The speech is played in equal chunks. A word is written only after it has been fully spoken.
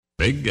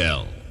Big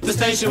L. The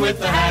station with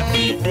the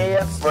happy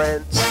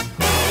difference.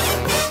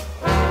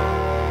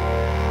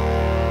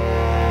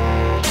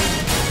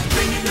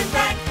 Bringing it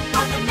back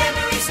on the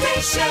memory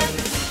station.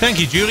 Thank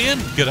you,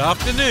 Julian. Good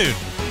afternoon.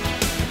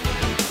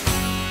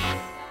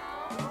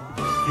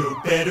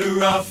 You're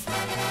better off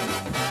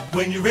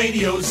when your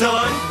radio's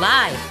on.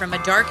 Live from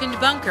a darkened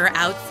bunker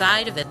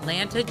outside of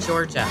Atlanta,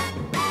 Georgia.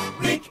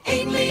 Rick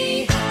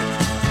Ainley.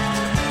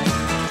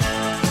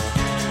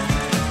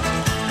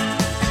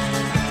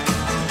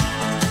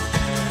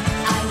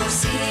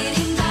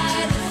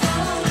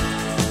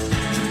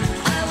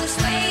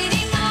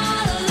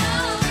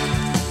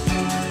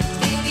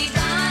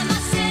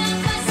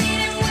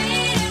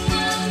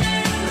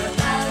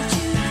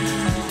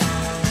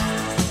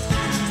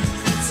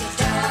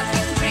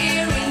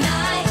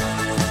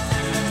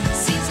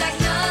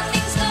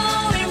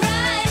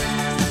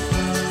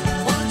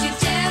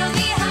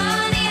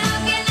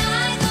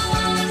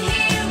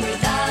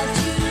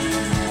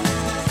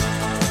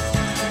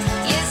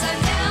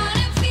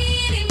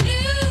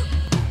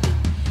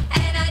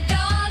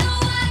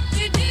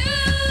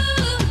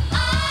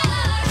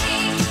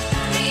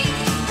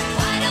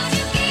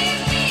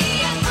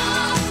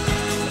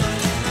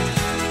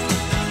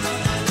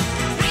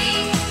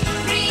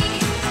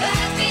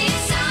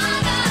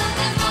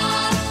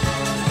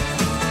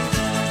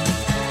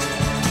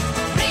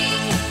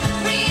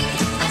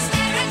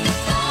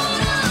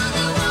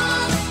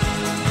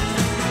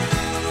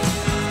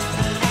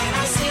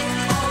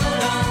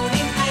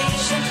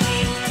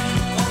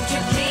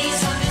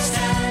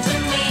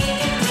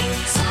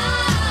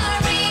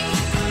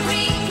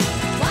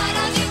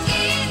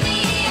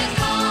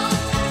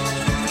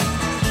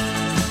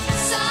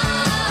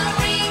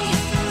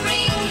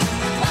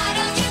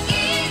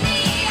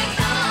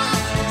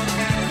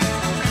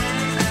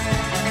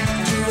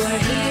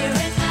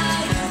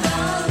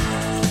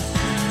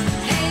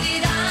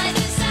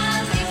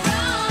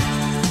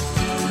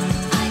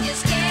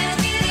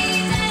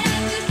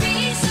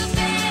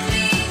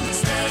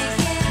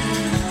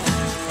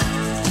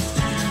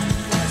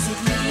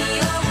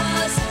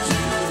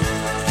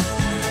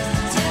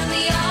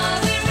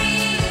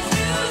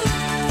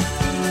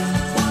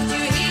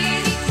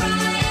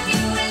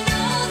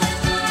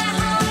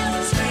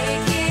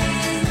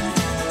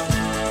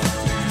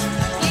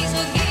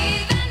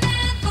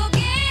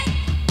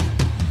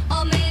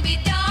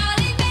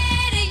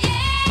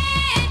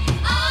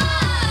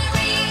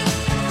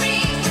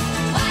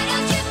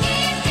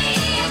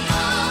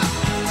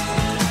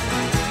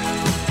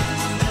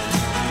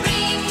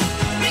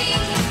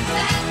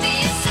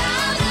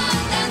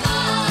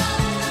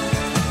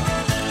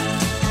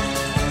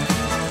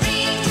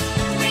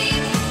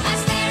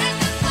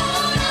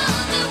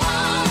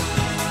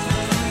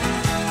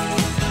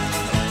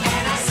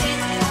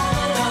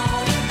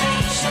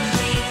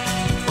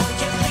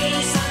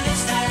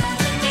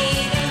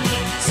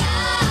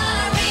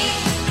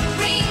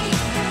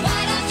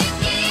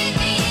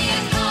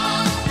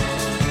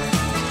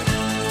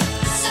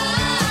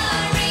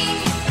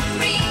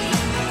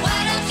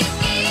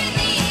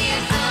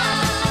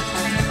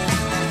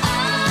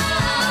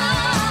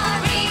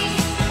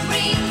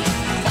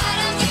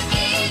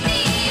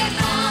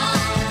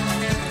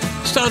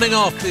 Starting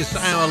off this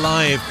hour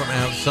live from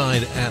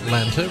outside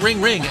Atlanta,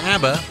 Ring Ring,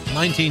 ABBA,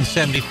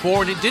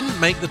 1974, and it didn't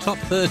make the top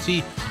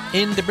 30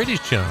 in the British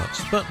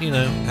charts. But, you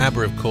know,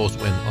 ABBA, of course,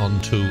 went on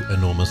to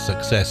enormous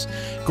success.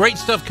 Great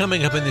stuff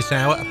coming up in this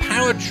hour. A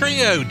power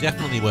trio,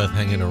 definitely worth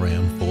hanging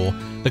around for.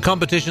 The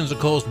competitions, of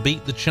course,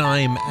 Beat the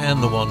Chime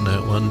and the One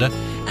Note Wonder.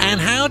 And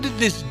how did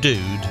this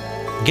dude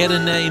get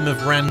a name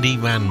of Randy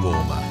Van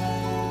Warmer?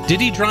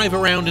 Did he drive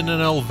around in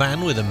an old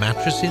van with a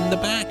mattress in the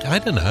back? I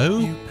don't know.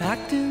 You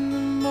packed in the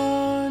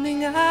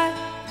morning, I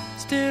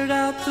stared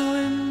out the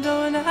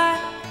window and I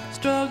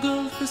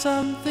struggled for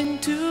something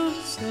to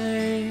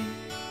say.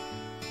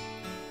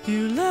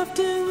 You left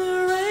in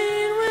the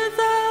rain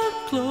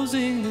without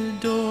closing the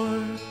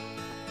door.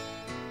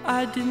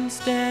 I didn't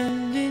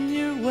stand in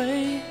your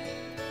way.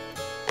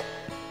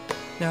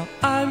 Now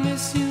I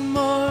miss you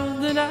more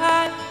than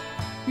I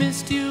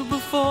missed you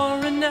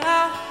before, and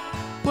now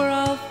where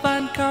I'll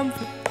find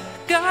comfort,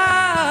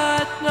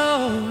 God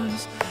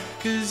knows.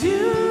 'Cause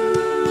you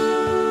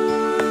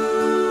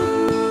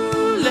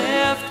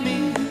left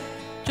me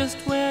just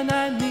when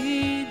I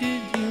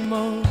needed you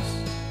most.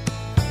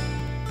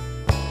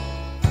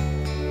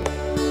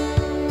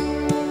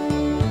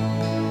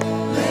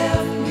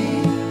 Left me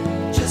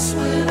just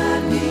when I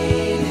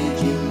needed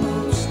you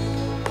most.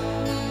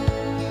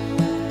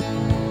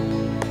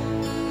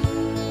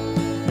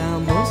 Now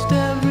most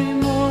every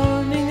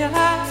morning I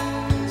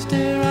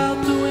stare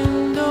out the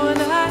window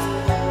and I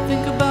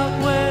think about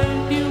where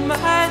you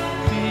might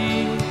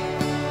be.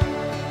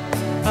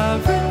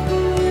 I've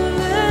written you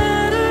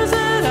letters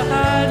that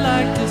I'd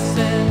like to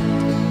send,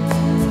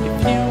 if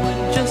you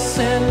would just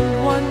send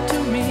one to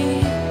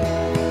me.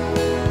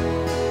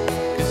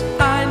 'Cause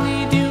I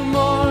need you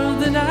more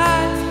than I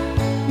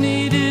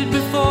needed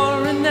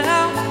before, and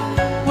now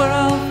where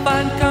I'll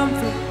find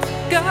comfort,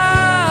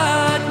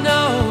 God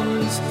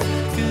knows.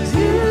 'Cause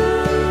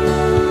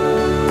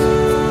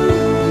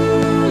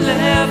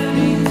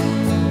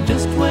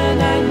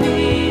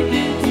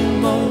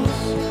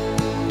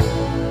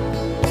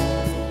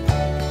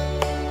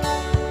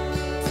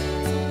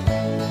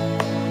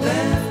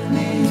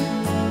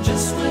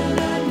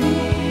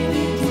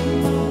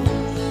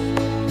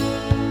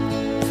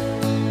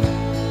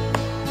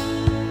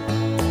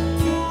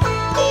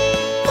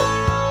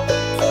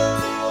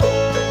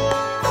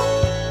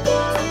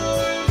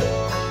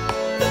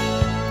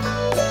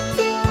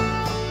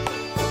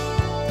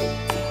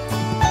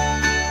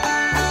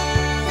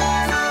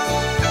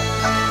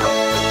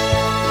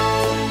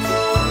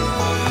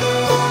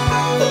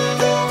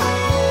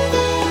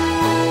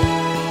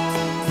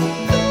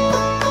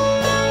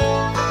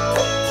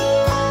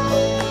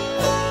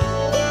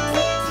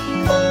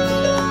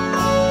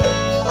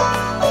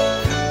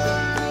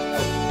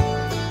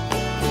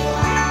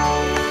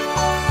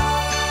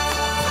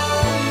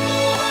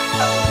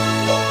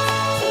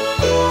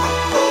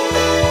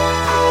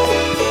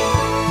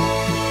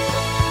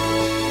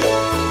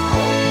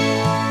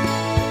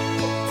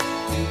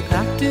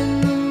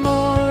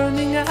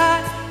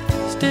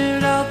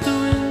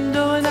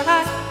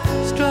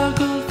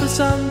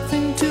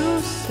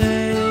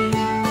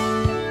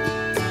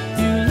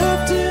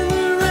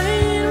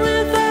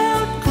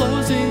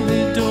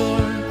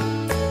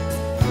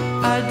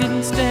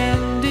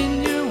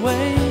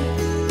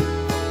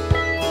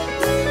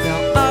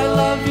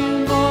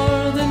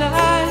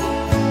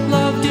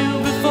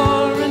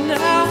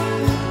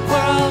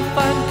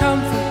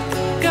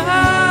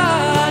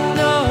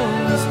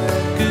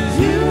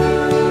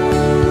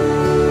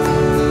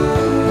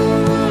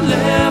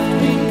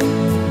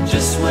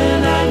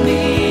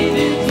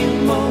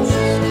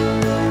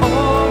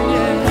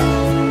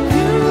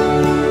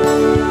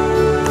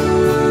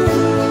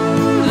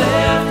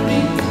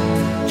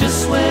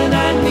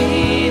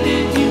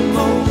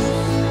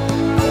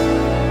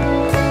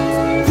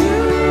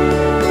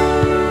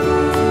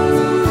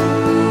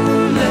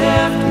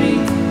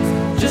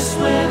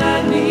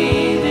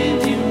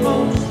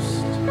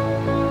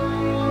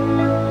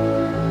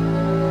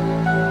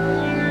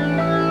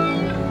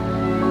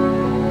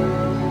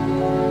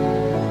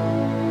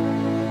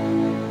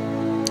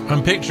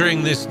I'm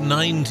picturing this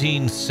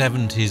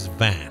 1970s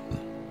van,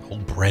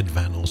 old bread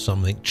van or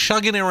something,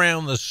 chugging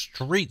around the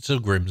streets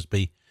of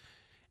Grimsby.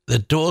 The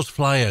doors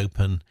fly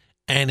open,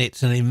 and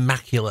it's an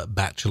immaculate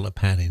bachelor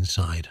pad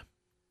inside.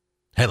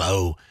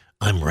 Hello,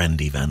 I'm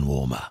Randy Van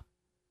Warmer.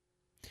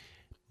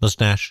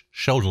 Moustache,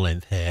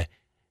 shoulder-length hair.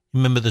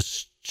 Remember the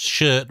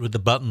shirt with the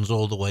buttons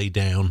all the way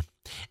down?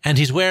 And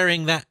he's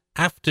wearing that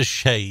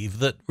aftershave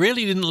that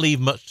really didn't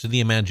leave much to the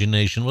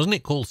imagination. Wasn't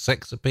it called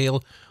Sex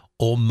Appeal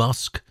or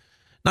Musk?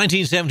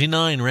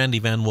 1979, Randy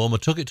Van Warmer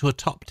took it to a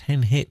top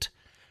 10 hit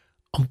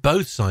on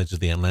both sides of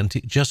the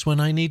Atlantic just when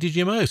I needed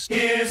you most.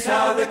 Here's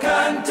how the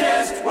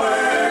contest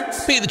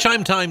works. Beat the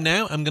chime time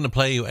now. I'm going to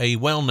play you a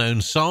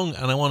well-known song,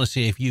 and I want to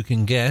see if you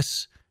can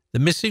guess the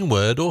missing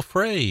word or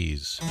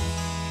phrase.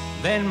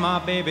 Then my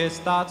baby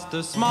starts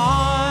to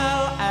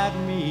smile at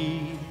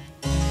me.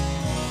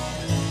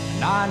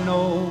 And I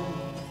know,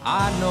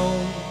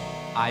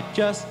 I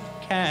just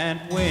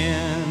can't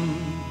win.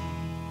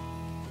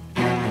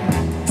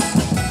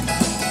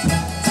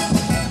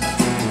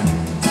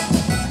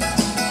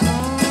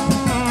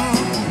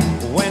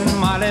 When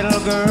my little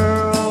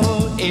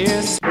girl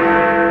is...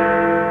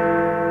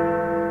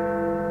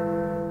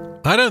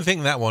 I don't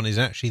think that one is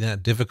actually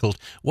that difficult.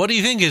 What do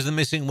you think is the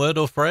missing word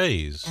or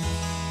phrase?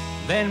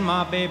 Then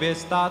my baby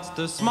starts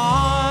to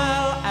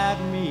smile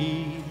at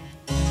me.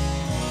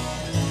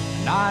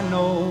 And I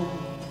know,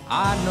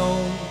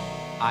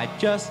 I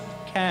just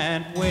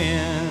can't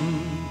win.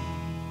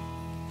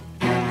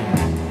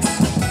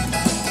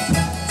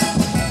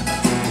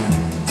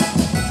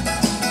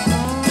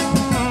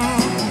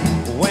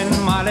 When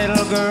my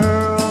little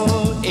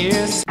girl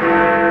is...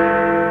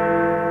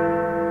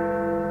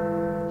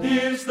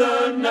 Here's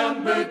the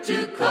number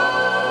to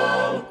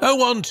call.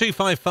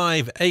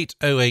 01255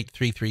 808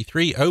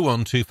 333,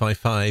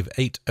 01255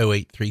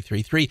 808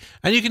 333,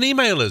 and you can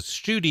email us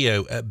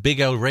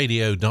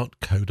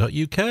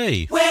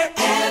studio@biglradio.co.uk.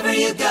 Wherever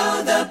you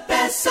go, the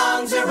best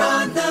songs are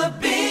on the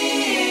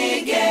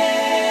Big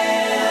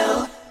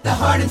L. The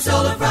heart and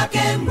soul of rock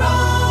and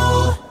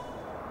roll.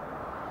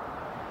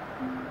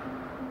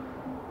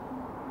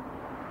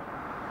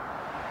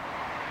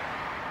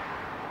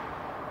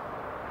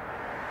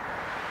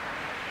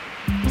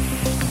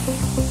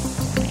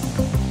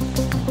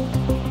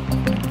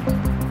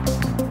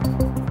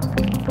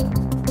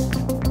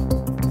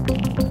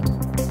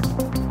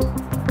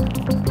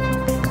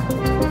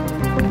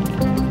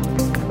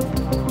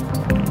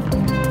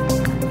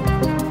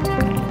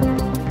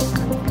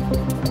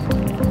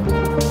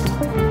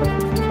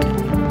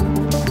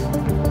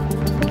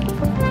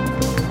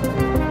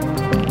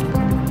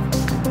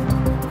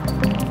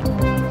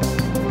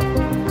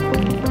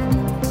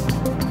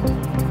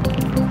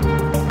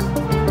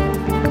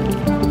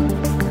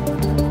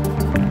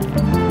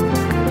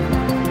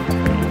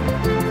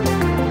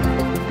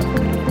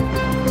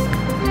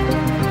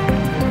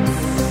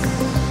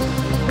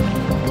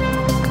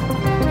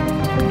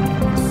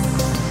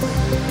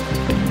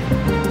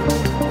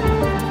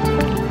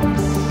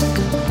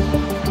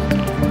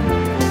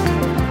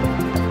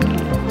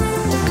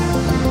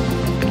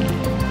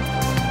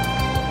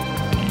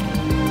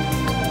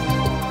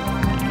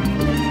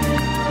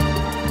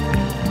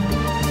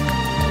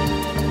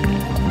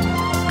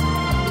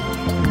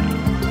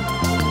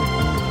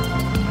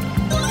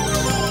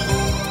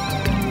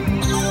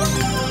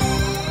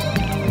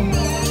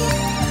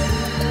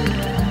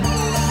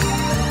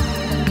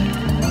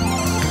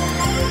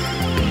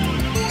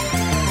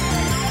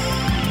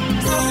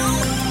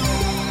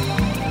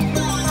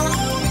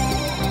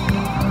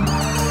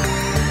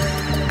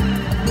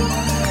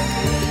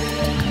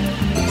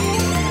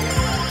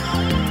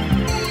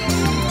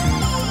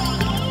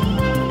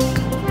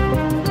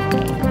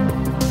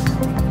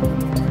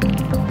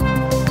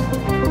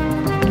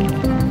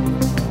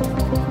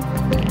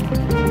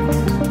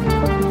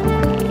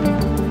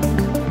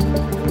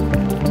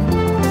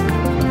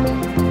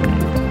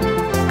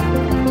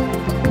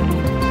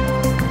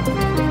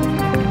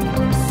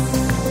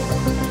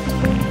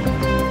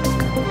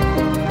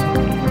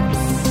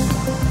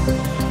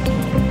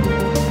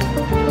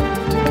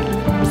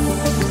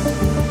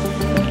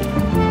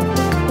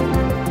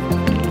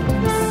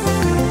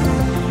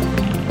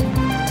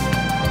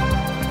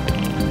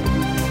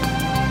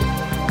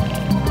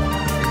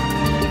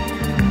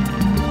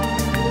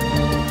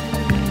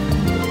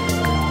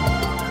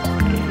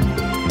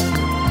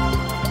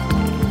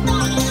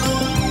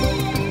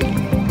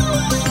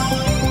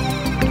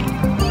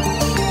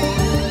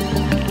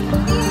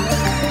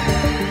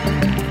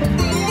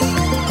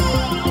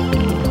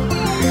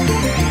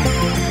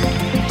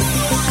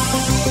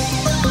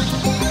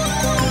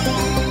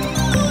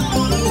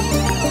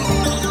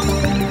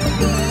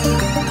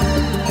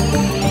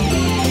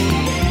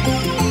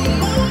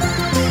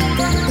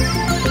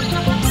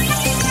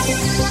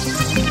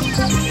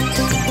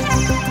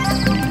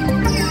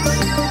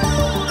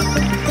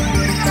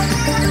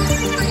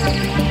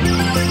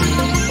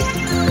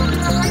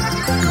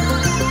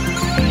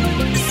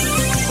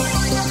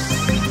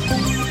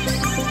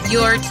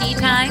 Your tea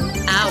time,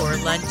 our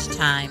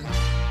lunchtime.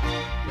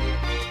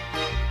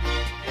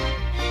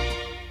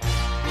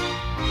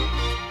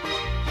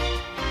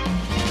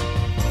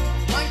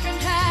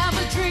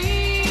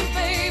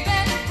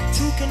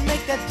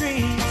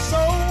 dream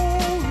so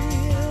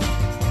real.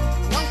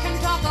 One can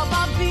talk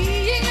about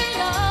being in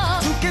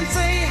love. Two can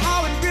say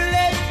how it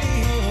really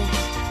feels.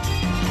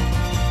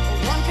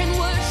 One can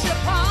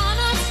worship on a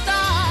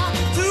star.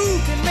 Two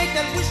can make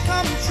that wish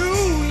come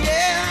true,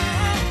 yeah.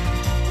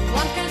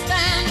 One can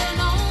stand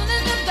alone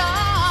in the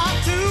dark.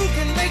 Two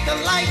can make the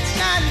light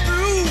shine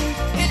through.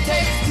 It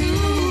takes two,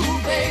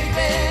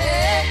 baby.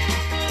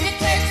 It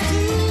takes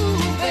two,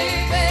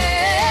 baby.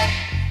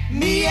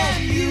 Me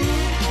and you,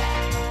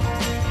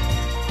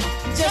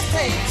 just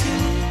take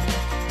two.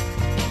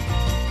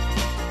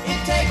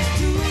 It takes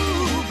two,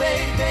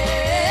 baby.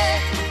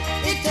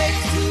 It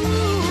takes two,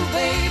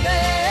 baby.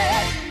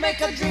 Make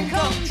a dream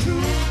come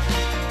true.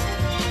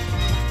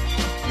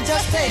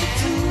 Just take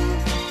two.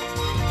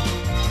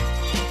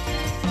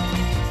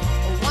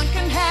 One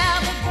can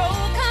have a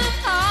broken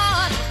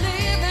heart,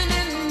 living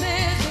in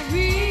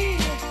misery.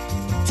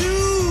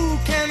 Two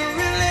can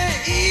really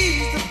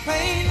ease the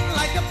pain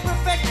like a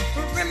perfect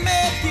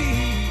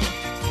remedy.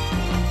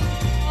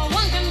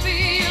 One can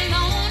be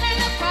alone in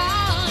the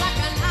crowd, like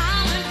an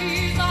island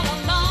he's all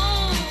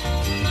alone.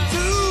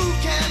 Two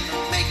can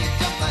make it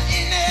just a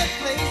any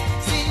place,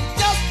 seem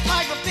just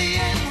like a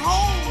being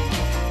home.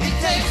 It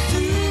takes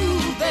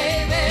two,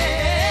 baby.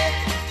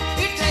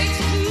 It takes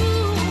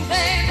two,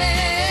 baby.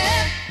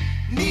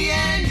 Me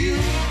and you,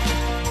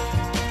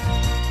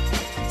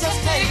 just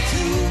take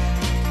two.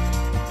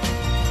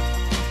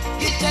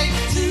 It takes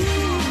two,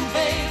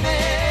 baby.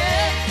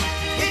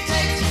 It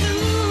takes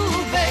two,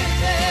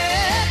 baby.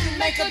 To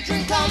make a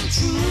dream come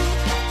true.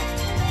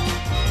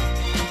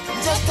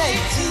 Just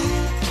take two.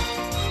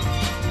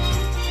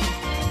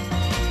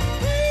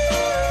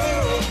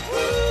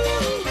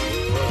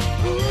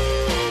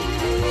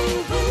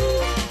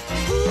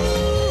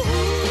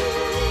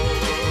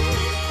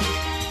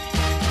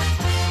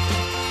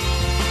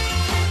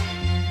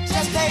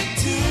 Just take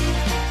two.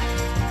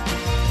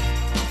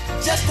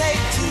 Just take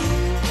two.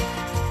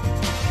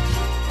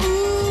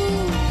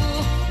 Ooh,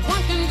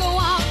 one can go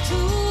out to a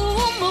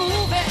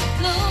movie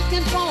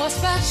looking for a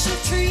special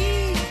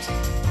treat.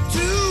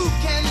 Two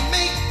can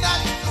make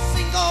that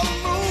single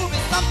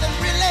movie something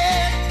really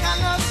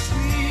kind of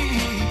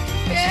sweet.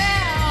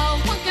 Yeah,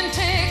 one can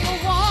take a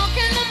walk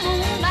in the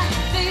moonlight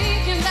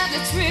thinking that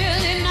it's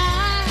really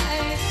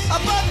nice.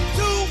 But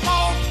two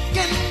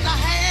walking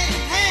hand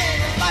in hand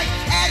is like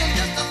adding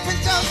just a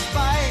pinch of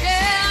spice.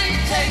 Yeah,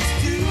 it takes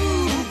two,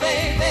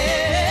 baby.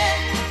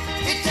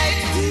 It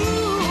takes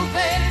two,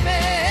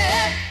 baby.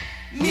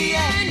 Me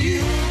and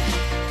you,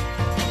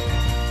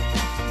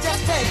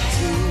 just take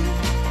two.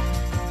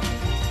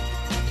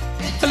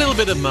 A little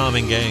bit of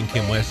Marvin Gaye and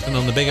Kim Weston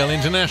on the Big L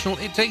International.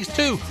 It takes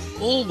two.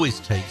 Always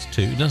takes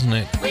two, doesn't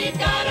it? We've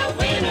got a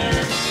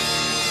winner.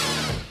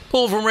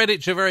 Paul from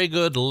Redditch, a very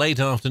good late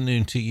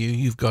afternoon to you.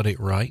 You've got it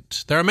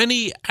right. There are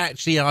many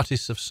actually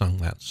artists have sung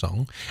that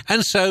song,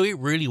 and so it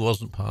really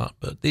wasn't part,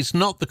 but it's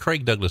not the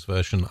Craig Douglas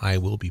version I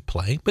will be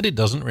playing, but it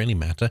doesn't really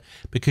matter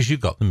because you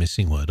got the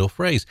missing word or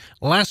phrase.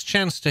 Last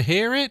chance to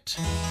hear it.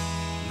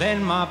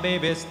 Then my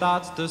baby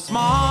starts to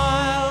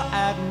smile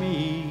at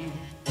me.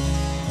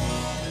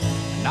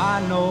 And I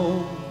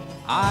know,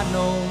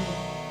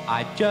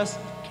 I just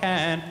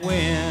can't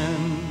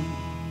win.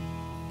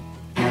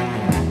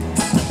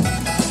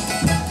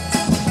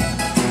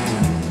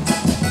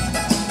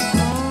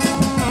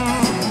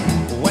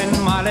 When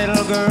my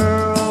little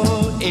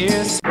girl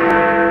is...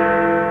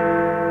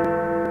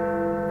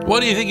 What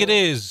do you think it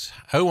is?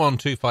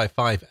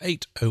 01255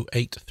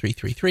 808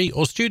 333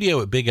 or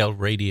studio at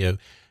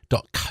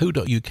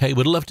biglradio.co.uk.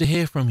 Would love to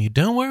hear from you.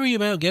 Don't worry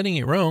about getting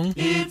it wrong.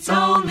 It's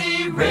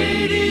only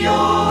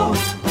radio.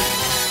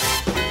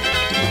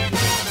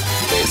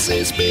 This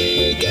is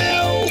Big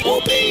L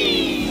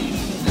Whoopee.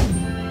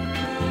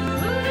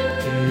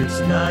 It's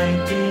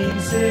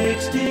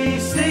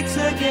 1966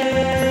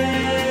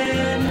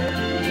 again.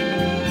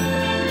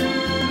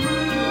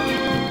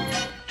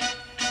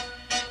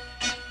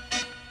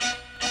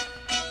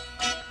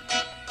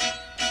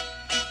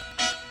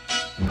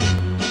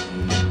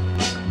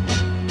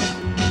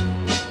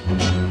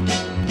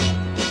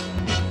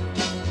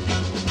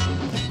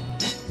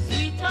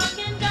 Sweet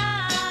talking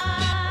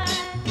guy,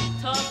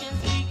 talking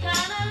sweet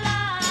kind of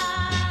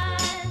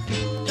lies.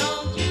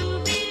 Don't you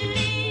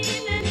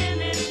believe in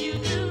him? If you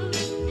do,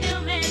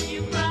 he'll make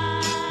you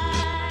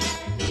cry.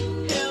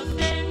 He'll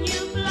send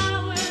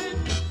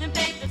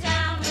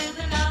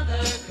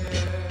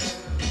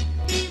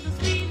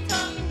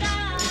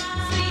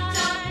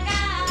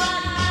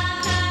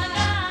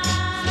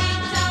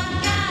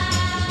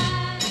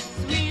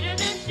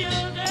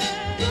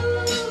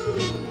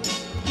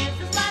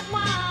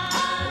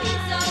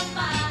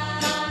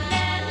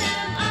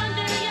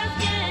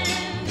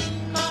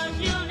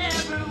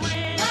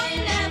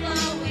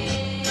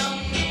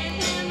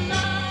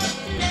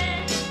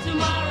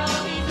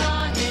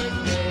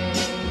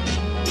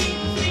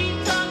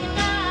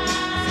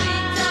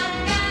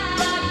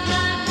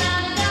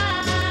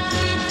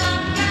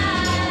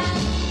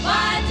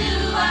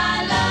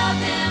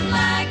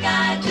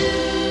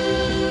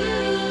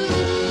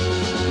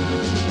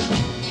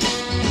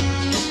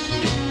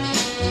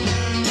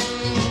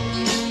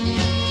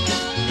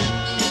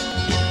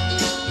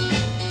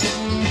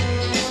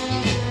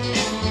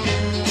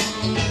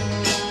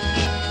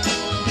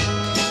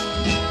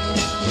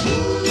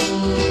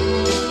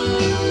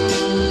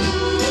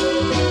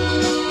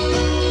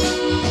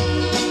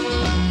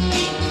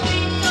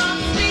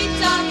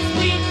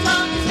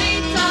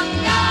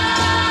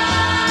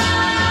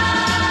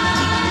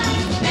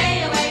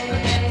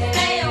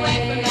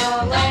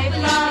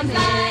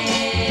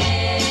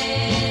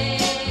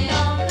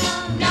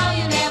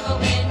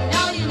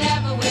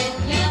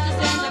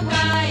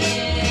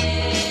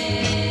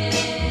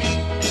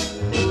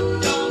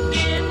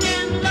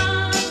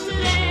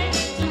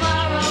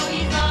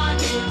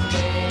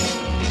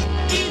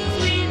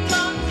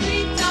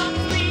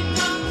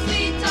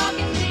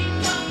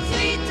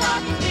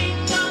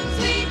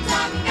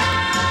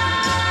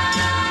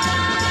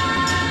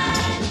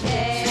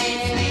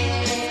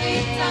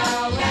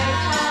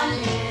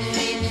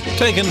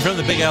Taken from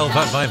the Big L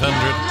 500,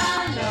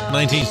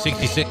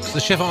 1966,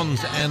 the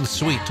Chiffons and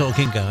Sweet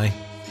Talking Guy.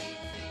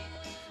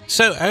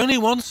 So, only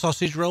one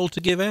sausage roll to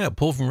give out.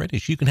 Paul from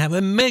Reddish, you can have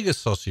a mega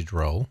sausage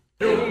roll.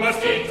 You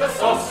must eat the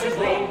sausage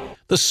roll.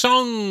 The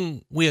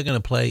song we are going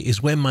to play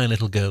is When My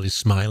Little Girl Is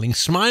Smiling.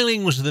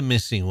 Smiling was the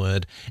missing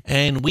word,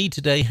 and we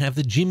today have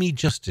the Jimmy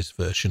Justice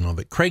version of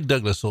it. Craig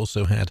Douglas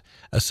also had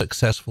a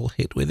successful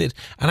hit with it,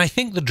 and I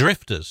think the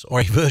Drifters,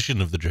 or a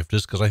version of the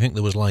Drifters, because I think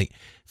there was like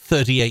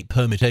 38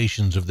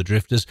 permutations of the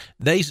Drifters,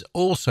 they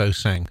also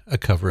sang a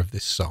cover of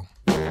this song.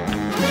 Big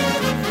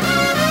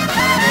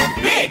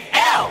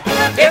L,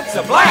 it's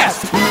a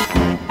blast.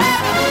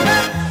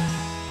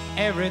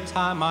 Every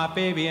time my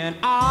baby and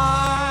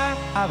I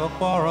have a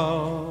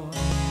quarrel,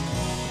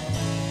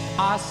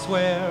 I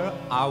swear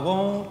I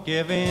won't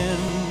give in.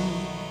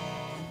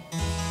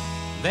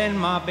 Then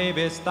my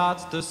baby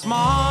starts to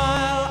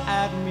smile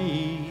at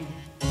me,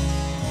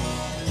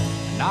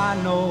 and I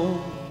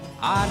know,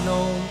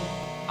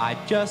 I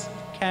just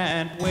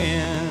can't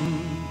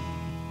win.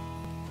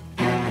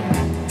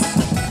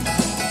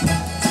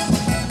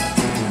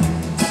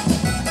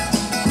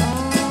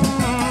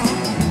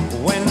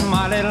 When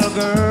my little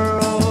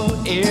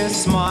girl is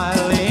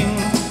smiling,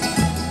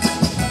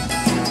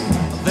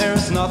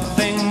 there's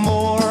nothing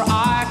more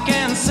I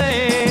can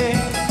say.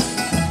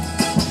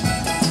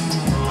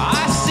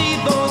 I see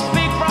those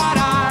big bright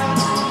eyes,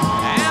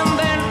 and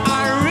then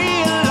I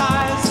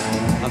realize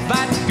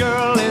that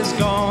girl is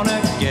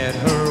gonna get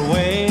her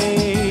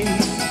way.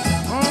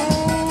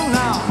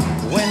 Now,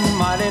 when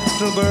my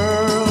little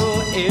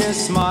girl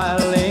is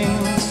smiling,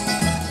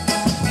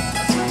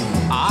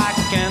 I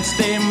can't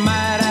stay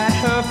mad at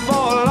her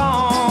for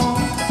long.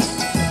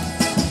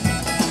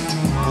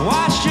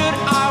 Why should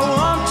I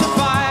want to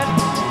fight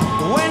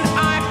when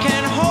I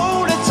can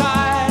hold her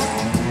tight?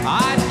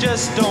 I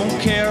just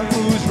don't care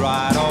who's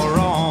right or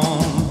wrong.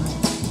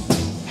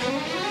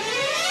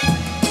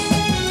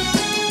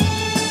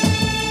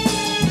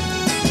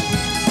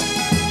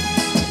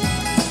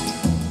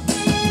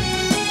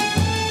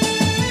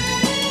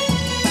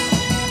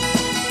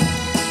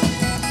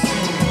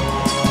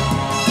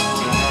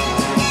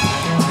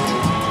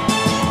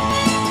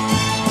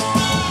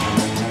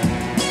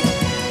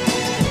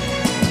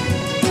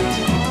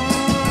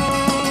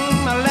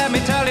 Let me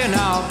tell you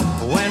now,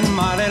 when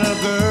my little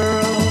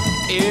girl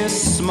is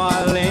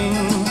smiling,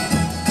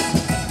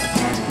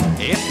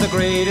 it's the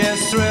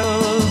greatest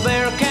thrill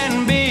there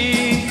can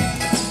be.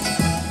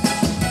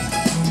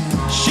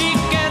 She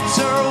gets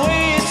her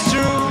way, it's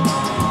true,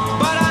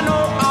 but I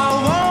know I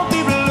won't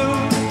be blue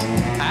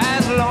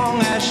as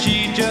long as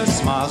she just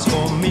smiles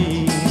for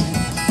me.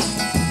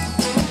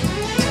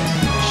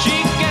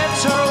 She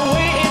gets her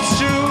way, it's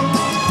true,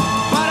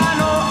 but I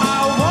know I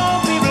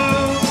won't be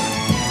blue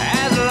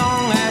as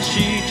long as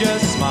she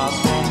just smiles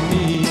for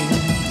me.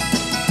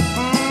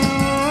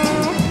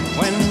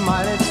 When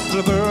my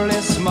little girl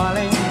is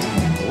smiling,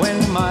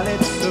 when my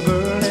little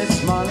girl is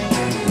smiling,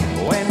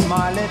 when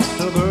my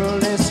little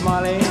girl is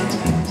smiling.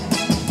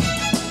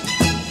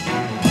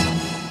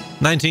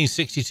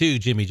 1962,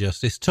 Jimmy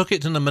Justice took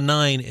it to number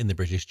 9 in the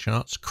British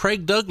charts.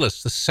 Craig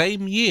Douglas, the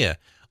same year,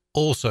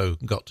 also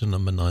got to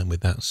number 9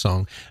 with that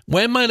song,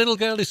 When My Little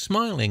Girl Is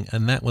Smiling,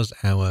 and that was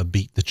our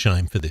Beat the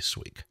Chime for this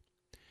week.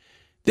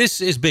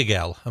 This is Big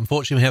L.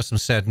 Unfortunately, we have some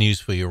sad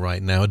news for you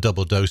right now, a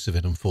double dose of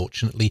it,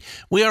 unfortunately.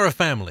 We are a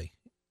family.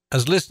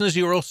 As listeners,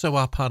 you also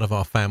are part of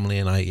our family,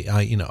 and I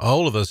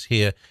all of us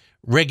hear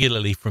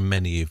regularly from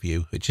many of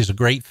you, which is a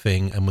great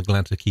thing, and we're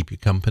glad to keep you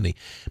company.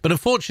 But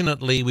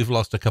unfortunately, we've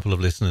lost a couple of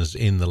listeners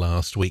in the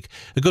last week.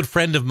 A good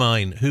friend of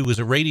mine who was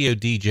a radio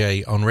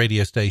DJ on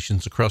radio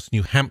stations across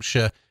New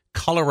Hampshire,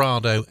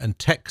 Colorado and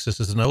Texas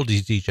as an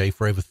oldies DJ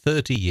for over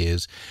 30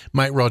 years.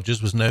 Mike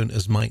Rogers was known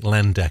as Mike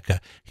Landecker.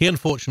 He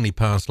unfortunately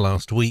passed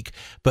last week,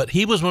 but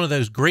he was one of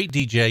those great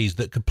DJs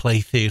that could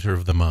play theatre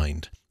of the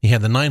mind. He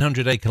had the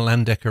 900-acre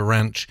Landecker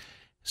Ranch,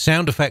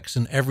 sound effects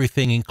and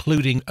everything,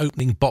 including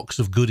opening box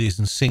of goodies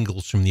and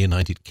singles from the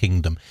United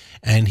Kingdom.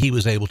 And he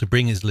was able to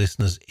bring his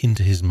listeners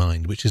into his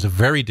mind, which is a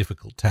very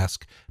difficult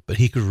task, but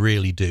he could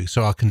really do.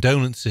 So our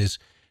condolences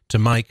to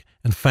Mike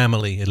and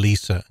family,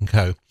 Elisa and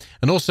co.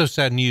 And also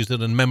sad news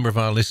that a member of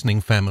our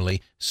listening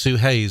family, Sue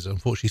Hayes,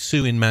 unfortunately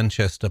Sue in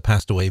Manchester,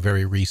 passed away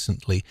very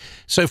recently.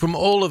 So from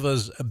all of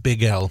us at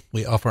Big L,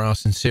 we offer our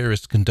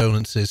sincerest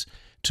condolences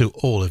to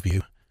all of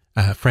you,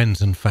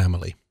 friends and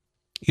family.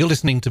 You're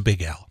listening to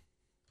Big L.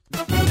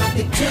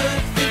 It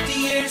took 50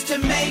 years to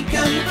make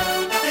 'em,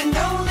 and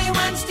only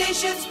one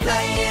station's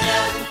playing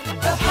 'em.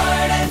 The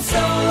heart and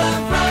soul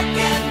of rock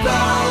and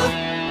roll.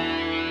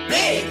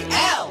 Big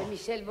L.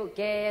 Michel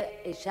Beaucaire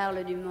et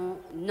Charles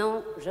Dumont,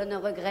 non, je ne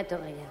regrette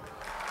rien.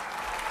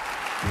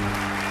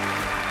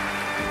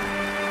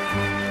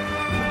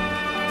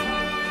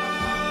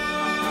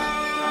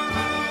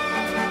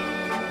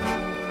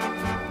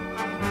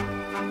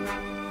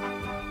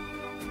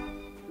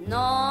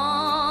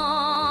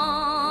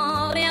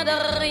 Non, rien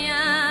de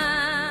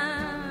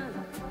rien.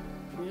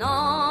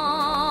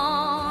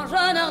 Non,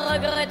 je ne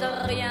regrette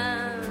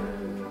rien.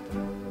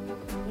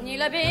 Ni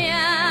le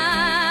bien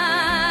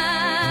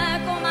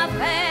qu'on m'a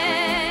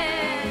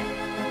fait,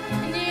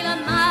 ni le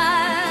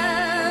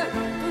mal,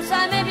 tout ça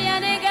m'est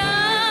bien égal.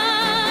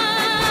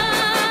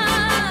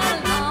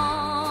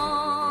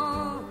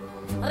 Non,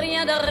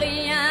 rien de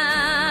rien,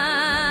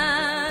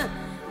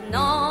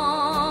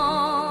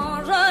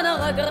 non, je ne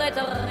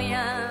regrette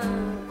rien.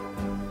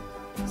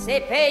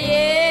 C'est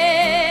payé,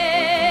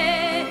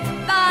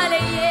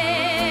 balayé,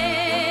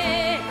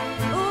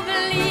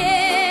 oublié.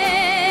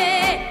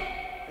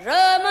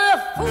 Je me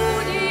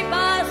fous du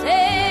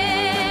passé.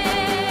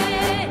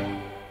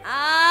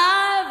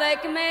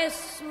 Avec mes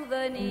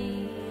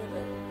souvenirs,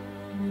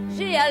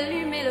 j'ai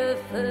allumé le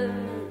feu.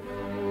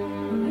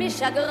 Mes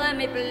chagrins,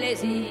 mes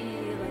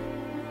plaisirs,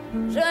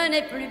 je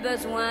n'ai plus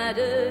besoin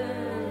de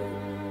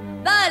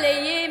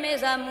balayer mes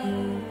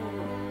amours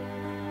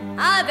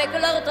avec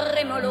leur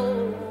trémolo,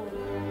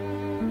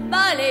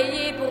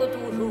 balayé pour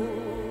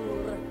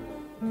toujours,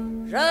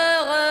 je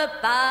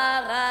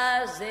repars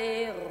à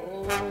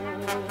zéro.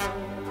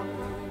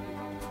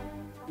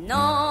 Non,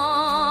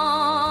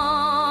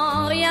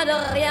 rien de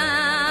rien,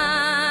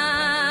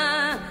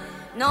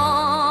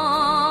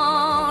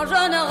 non,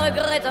 je ne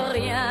regrette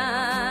rien,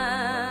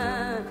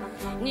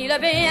 ni le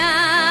bien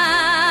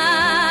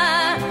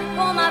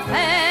qu'on m'a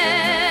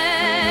fait,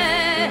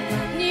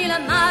 ni le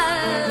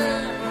mal,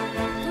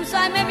 tout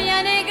ça m'est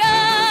bien égal.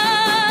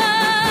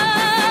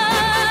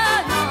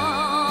 Non,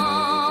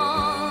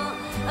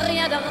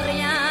 rien de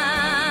rien,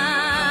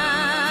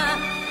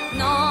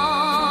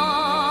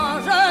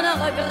 non, je ne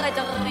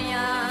regrette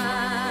rien,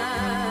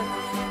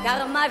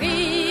 car ma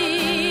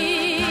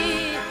vie,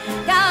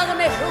 car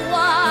mes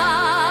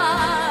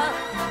joies,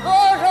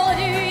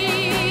 aujourd'hui,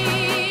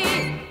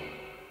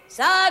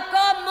 ça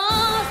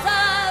commence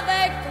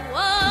avec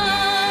toi.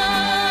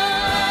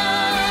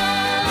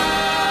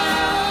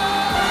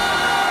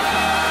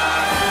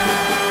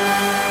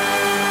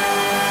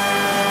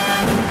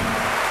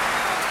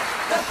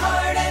 The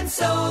heart and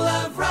soul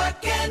of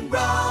rock and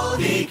roll.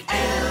 Big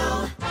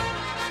L.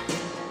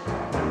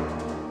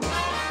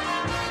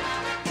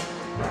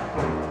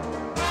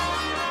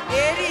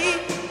 Eri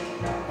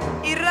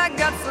il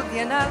ragazzo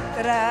di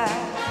un'altra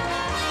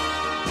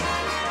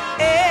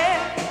e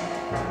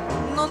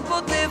non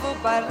potevo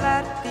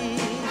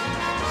parlarti,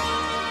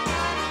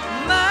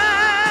 ma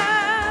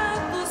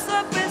tu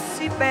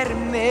sapessi per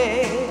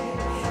me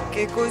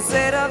che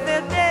cos'era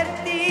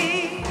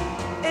vederti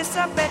e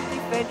saperti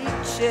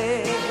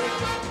felice.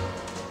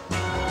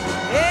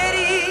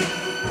 Eri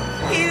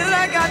il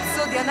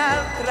ragazzo di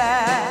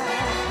un'altra,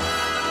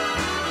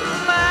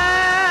 ma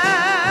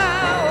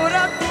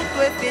ora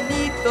tutto è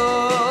finito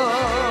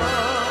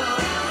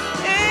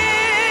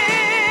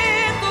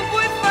e tu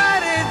puoi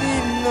fare di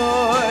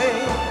noi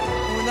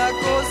una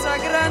cosa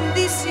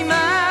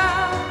grandissima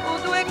o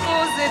due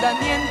cose da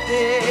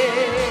niente.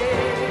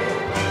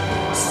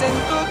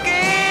 Sento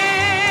che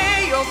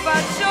io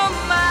faccio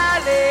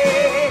male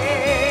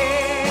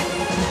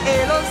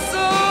e lo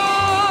so,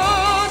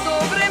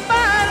 dovrei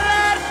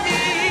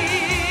parlarti,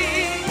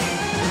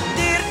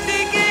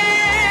 dirti che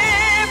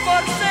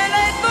forse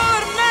lei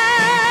torna,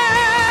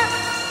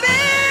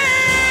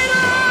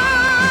 però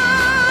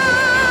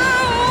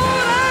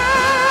ora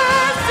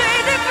sei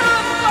di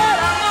fronte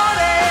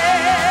all'amore,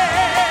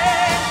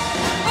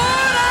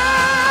 ora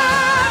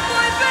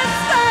puoi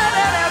pensare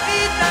alla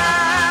vita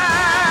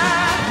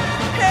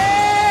e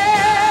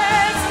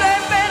se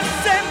per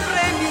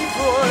sempre mi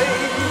vuoi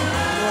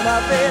non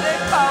avere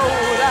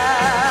paura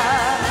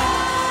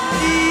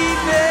di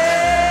me.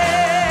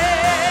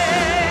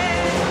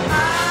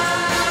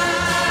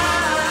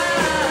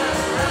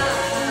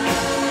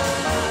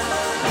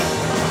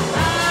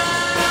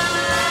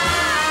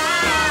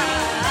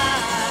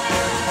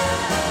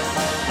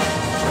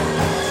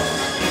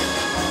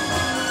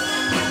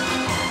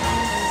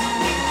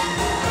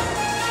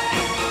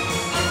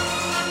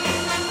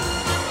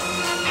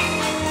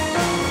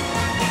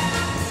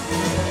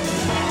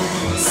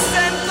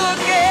 Sento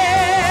che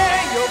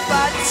io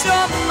faccio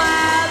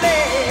male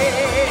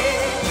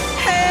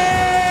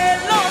e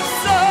lo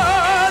so,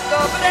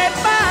 dovrei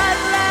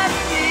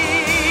parlarti,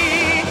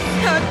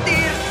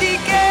 dirti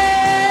che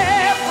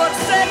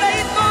forse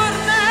lei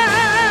torna,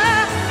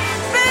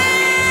 però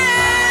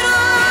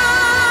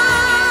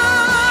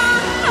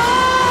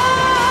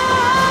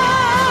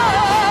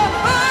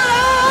ora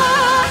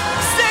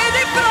sei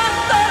di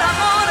fronte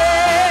all'amore,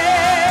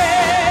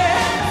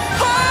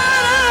 ora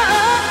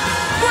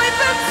puoi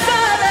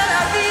pensare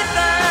alla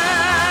vita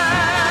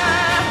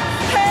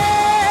e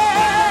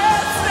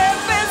se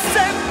per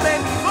sempre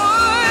mi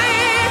vuoi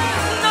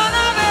non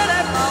avere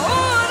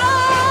paura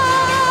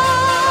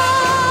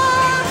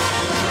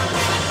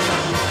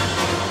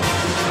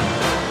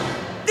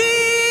di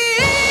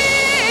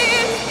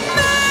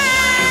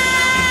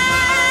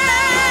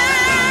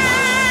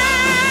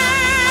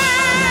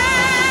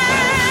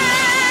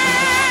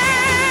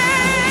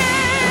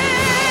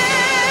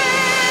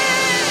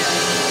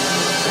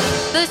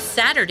The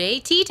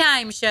Saturday Tea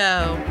Time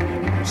Show.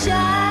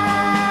 Carry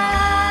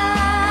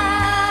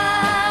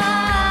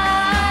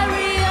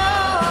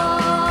on.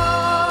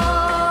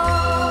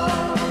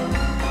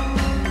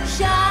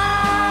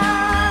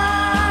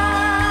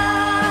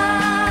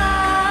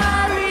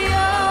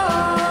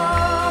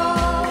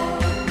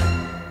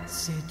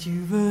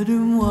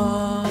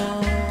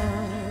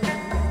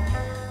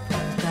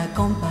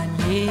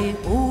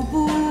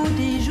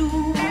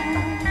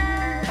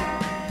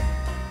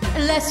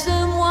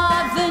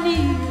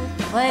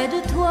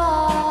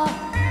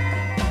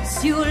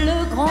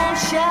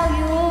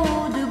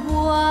 chariot de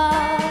bois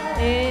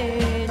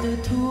et de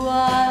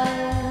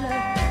toile.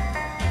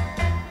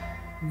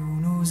 Nous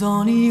nous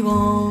en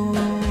irons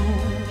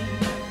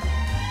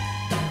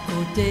du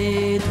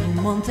côté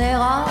d'où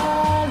montera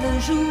le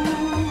jour,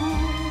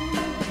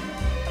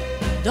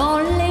 dans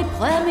les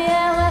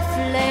premiers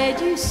reflets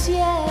du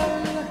ciel,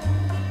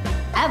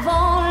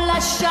 avant la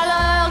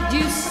chaleur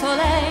du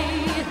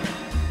soleil,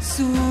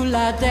 sous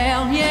la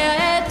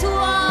dernière étoile.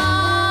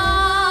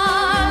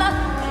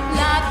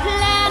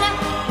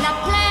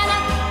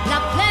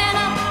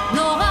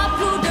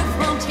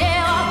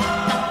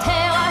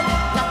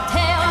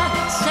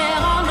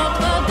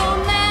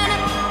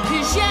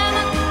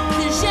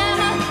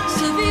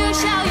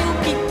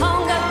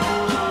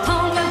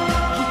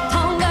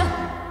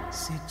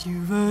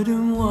 De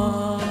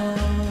moi,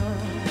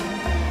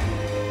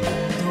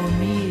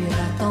 dormir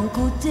à ton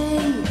côté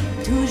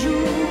toujours,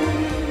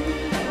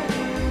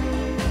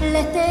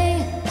 l'été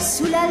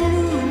sous la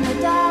lune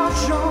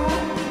d'argent,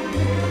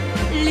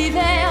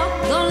 l'hiver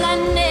dans la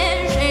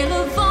neige et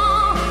le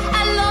vent,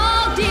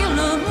 alors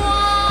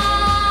dis-le-moi,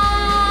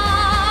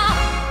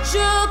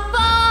 je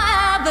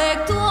pars avec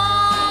toi.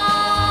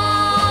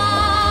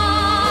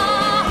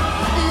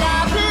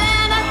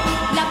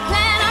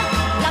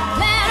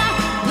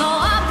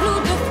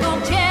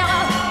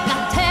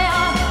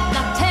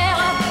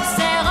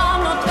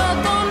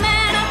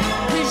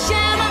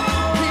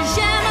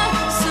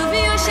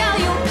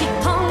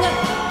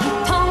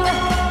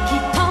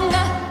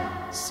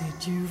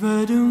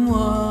 De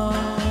moi,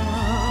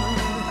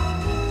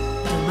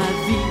 de ma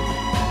vie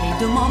et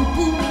de mon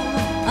pour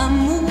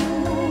amour,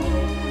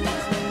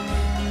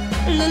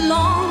 le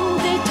long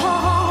des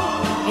torrents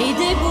et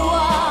des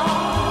bois,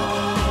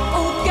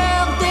 au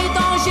cœur des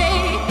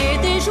dangers et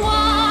des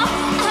joies,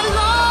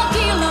 alors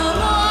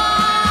dis-le-moi,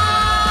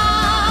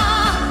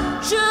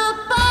 je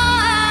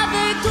pars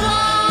avec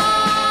toi.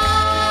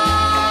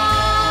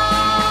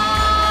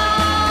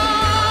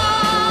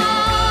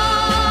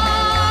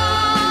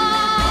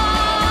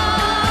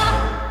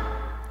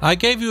 I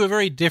gave you a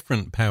very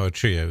different power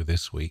trio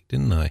this week,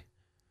 didn't I?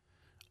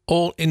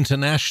 All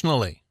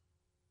internationally.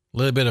 A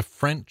little bit of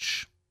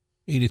French,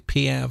 Edith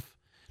Piaf,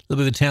 a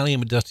little bit of Italian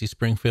with Dusty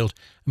Springfield,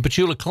 and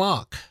Petula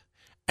Clark.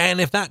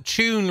 And if that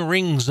tune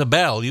rings a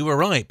bell, you were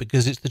right,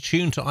 because it's the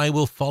tune to I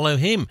Will Follow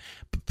Him.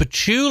 But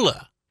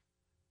Petula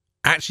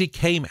actually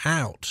came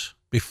out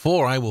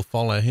before I Will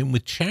Follow Him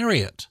with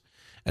Chariot.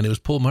 And it was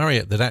Paul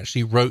Marriott that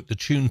actually wrote the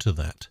tune to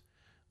that,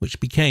 which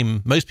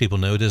became, most people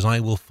know it as I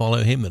Will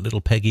Follow Him, the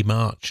Little Peggy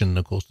March, and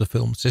of course the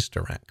film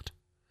Sister Act.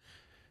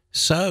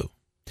 So,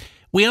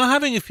 we are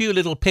having a few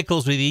little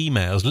pickles with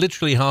emails,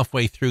 literally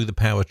halfway through the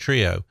Power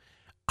Trio.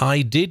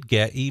 I did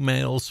get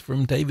emails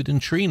from David and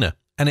Trina,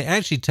 and it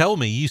actually told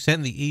me you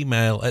sent the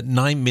email at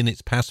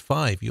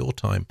 5:09 your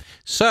time.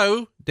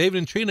 So, David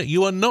and Trina,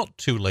 you are not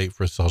too late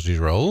for a sausage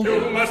roll.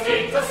 You must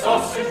eat a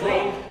sausage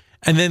roll.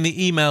 And then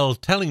the email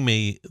telling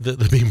me that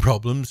there have been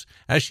problems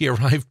actually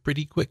arrived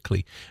pretty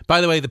quickly. By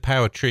the way, the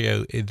Power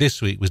Trio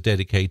this week was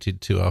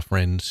dedicated to our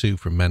friend Sue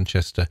from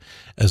Manchester,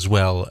 as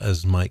well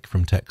as Mike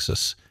from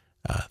Texas,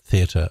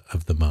 Theatre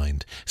of the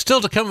Mind.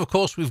 Still to come, of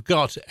course, we've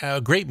got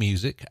our great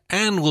music,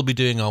 and we'll be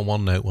doing our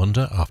One Note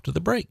Wonder after the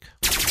break.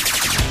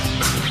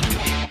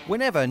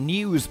 Whenever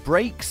news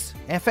breaks,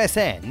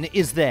 FSN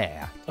is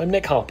there. I'm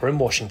Nick Harper in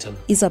Washington.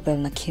 Isabel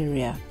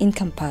Nakiria in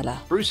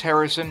Kampala. Bruce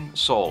Harrison,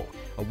 Seoul.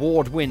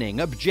 Award-winning,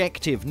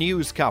 objective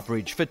news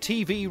coverage for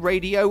TV,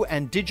 radio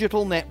and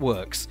digital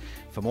networks.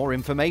 For more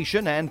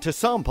information and to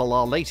sample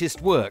our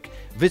latest work,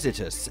 visit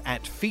us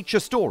at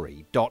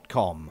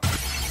featurestory.com.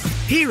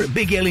 Here at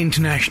Big L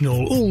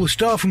International, all the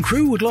staff and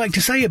crew would like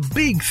to say a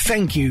big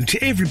thank you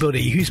to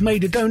everybody who's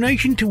made a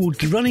donation towards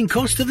the running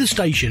cost of the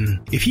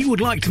station. If you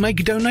would like to make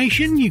a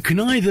donation, you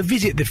can either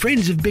visit the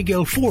Friends of Big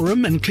L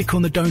forum and click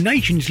on the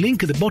donations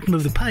link at the bottom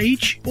of the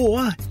page,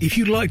 or if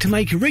you'd like to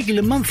make a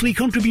regular monthly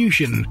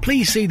contribution,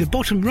 please see the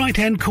bottom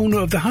right-hand corner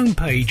of the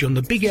homepage on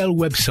the Big L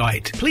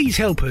website. Please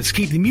help us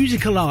keep the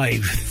music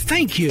alive.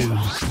 Thank you.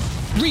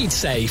 Read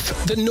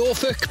Safe, the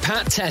Norfolk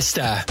Pat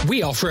Tester.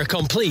 We offer a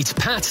complete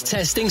Pat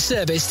testing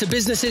service to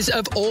businesses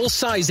of all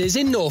sizes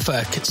in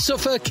Norfolk,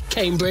 Suffolk,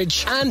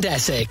 Cambridge and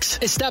Essex.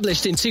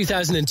 Established in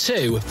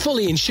 2002,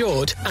 fully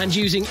insured and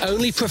using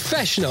only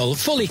professional,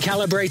 fully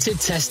calibrated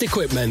test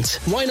equipment.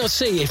 Why not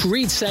see if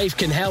Read Safe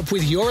can help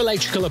with your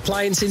electrical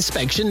appliance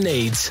inspection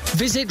needs?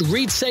 Visit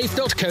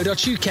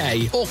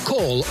readsafe.co.uk or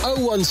call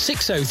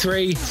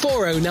 01603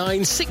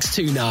 409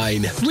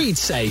 629. Read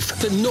Safe,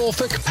 the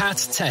Norfolk Pat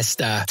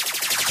Tester.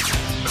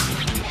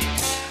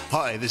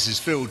 Hi, this is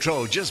Phil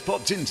Troll. Just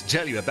popped in to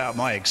tell you about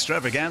my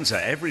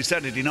extravaganza every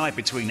Saturday night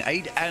between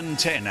 8 and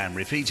 10 and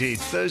repeated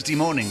Thursday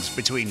mornings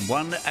between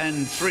 1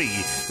 and 3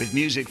 with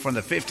music from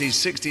the 50s,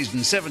 60s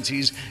and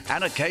 70s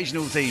and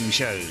occasional theme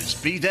shows.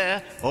 Be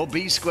there or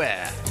be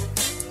square.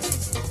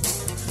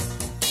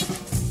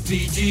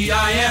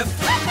 TGIF.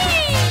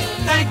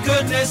 Thank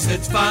goodness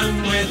it's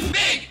fun with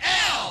Big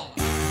L.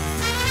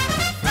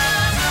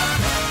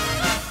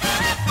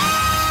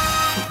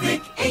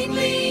 Rick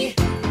Ainley.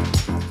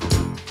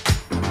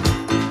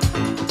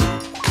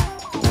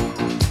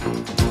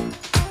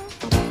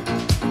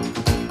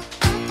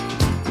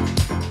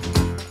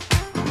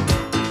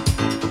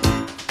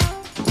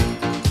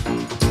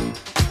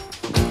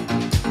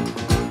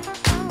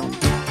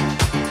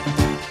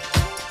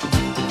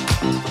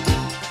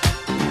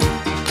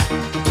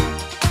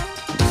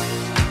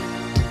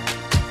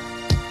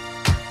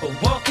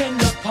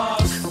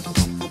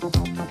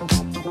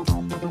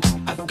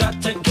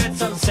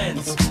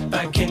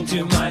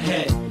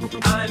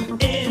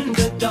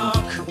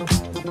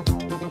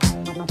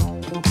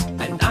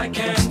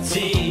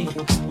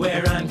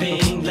 where I'm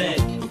being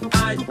led.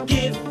 I'd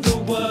give the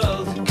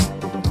world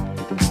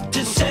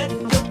to set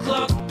the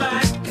clock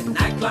back and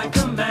act like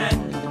a man.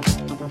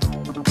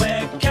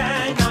 Where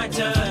can I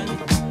turn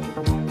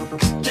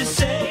to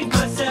save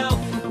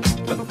myself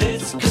from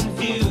this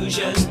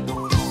confusion?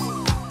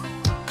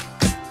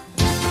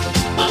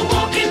 I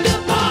walk in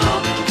the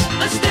park,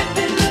 I step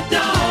in the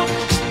dark.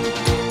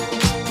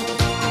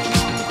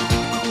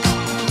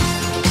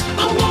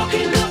 I walk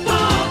in the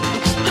park,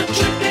 I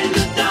trip in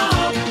the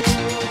dark.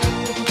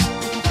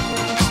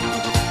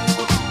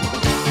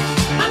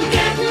 I'm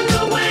getting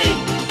away,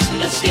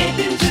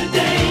 escaping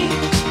today.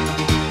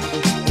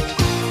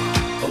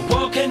 I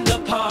walk in the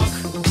park,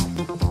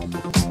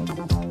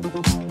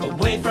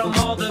 away from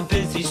all the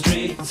busy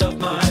streets of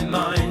my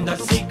mind. I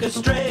seek a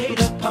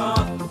straighter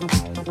path.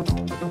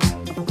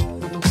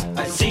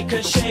 I seek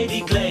a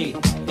shady glade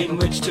in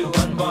which to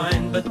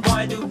unwind. But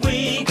why do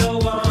we go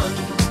on?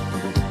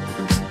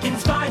 In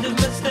spite of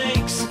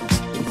mistakes,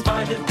 in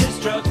spite of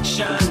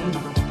destruction,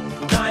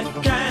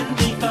 life can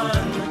be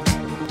fun,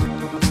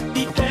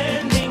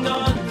 depending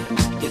on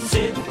your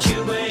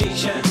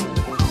situation.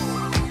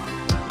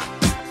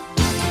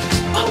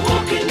 I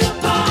walk in the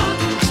park,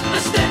 I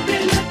step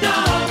in the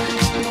dark.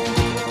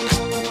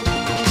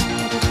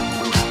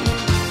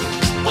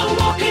 I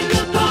walk in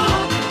the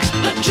park,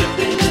 I trip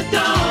in the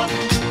dark.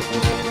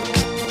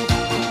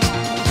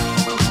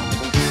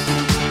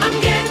 I'm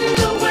getting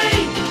away,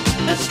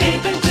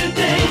 escaping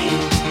today.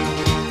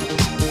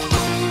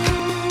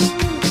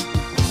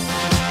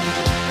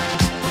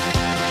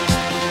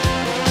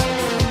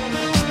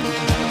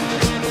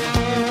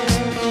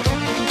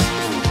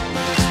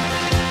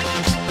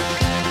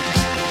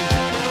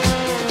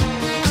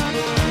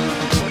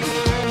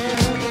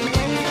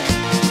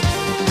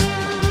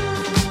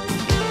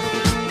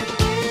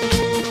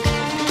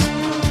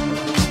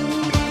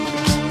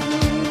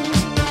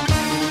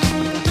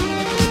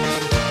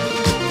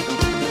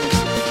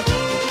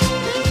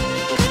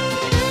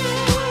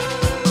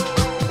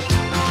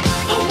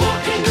 I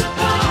walk in the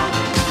park,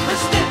 I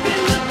step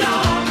in the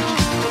dark.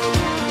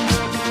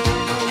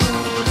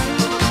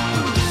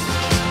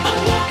 I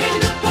walk in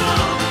the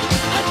park,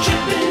 I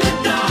trip in the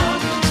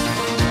dark.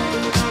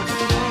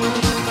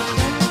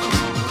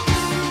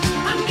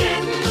 I'm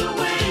getting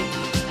away.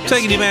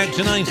 Taking you back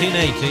to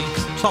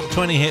 1980, top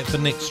 20 hit for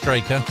Nick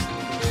Straker.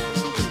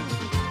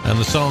 And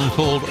the song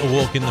called A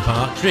Walk in the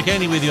Park. Trick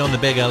Annie with you on the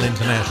Big L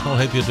International.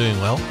 Hope you're doing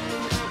well.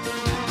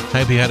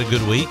 Hope you had a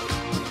good week.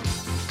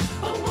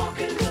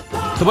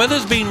 The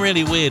weather's been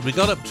really weird. We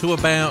got up to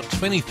about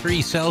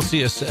 23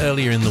 Celsius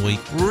earlier in the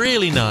week.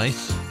 Really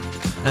nice.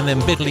 And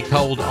then bitterly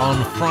cold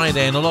on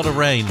Friday and a lot of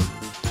rain.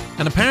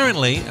 And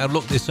apparently, I've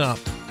looked this up,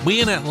 we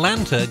in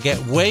Atlanta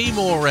get way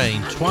more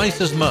rain, twice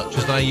as much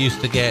as I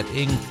used to get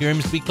in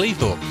Grimsby,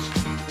 Cleethorpes.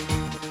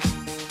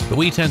 But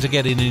we tend to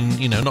get it in,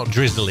 you know, not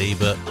drizzly,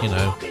 but, you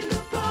know,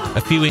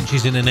 a few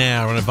inches in an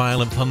hour and a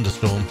violent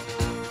thunderstorm.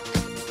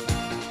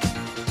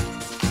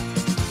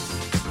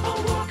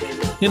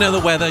 You know,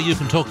 the weather, you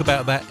can talk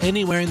about that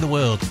anywhere in the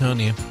world, can't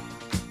you?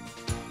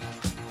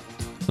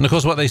 And of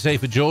course, what they say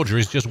for Georgia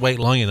is just wait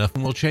long enough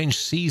and we'll change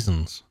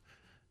seasons.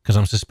 Because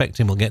I'm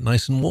suspecting we'll get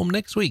nice and warm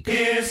next week.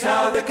 Here's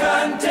how the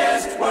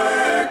contest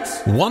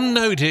works. One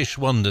note-ish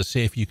wonder,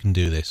 see if you can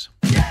do this.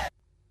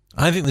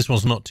 I think this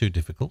one's not too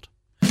difficult.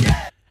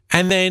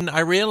 And then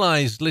I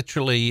realised,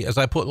 literally, as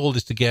I put all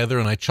this together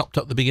and I chopped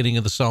up the beginning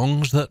of the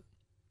songs, that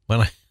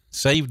when I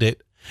saved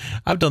it,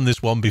 I've done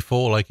this one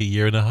before, like a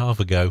year and a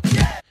half ago.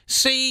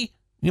 See,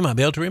 you might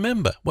be able to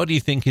remember. What do you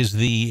think is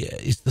the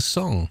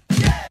song?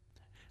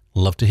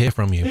 Love to hear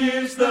from you.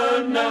 Here's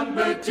the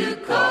number to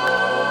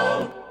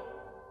call.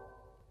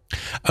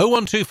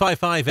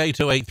 01255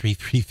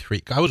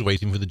 808 I was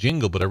waiting for the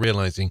jingle, but I'm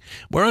realising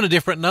we're on a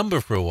different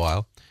number for a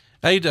while.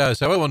 So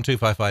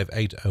 01255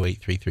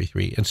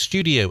 808 and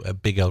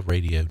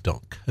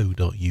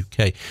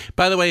studio@biglradio.co.uk.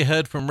 By the way, I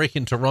heard from Rick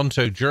in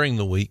Toronto during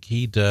the week.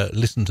 He'd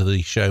listened to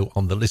the show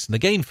on the Listen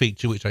Again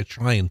feature, which I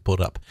try and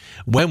put up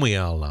when we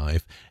are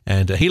live.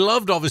 And he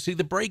loved, obviously,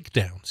 the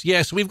breakdowns.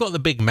 Yes, we've got the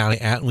big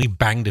mallet out and we've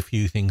banged a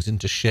few things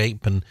into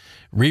shape and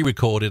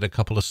re-recorded a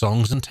couple of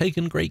songs and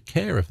taken great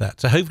care of that.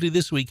 So hopefully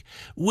this week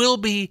will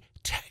be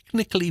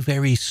technically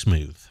very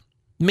smooth.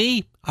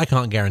 Me, I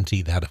can't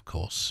guarantee that, of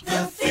course. The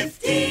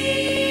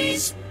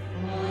 50s.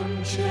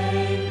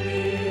 Unchain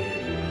me,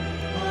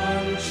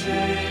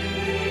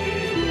 unchain me,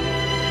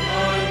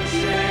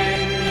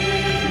 unchain me,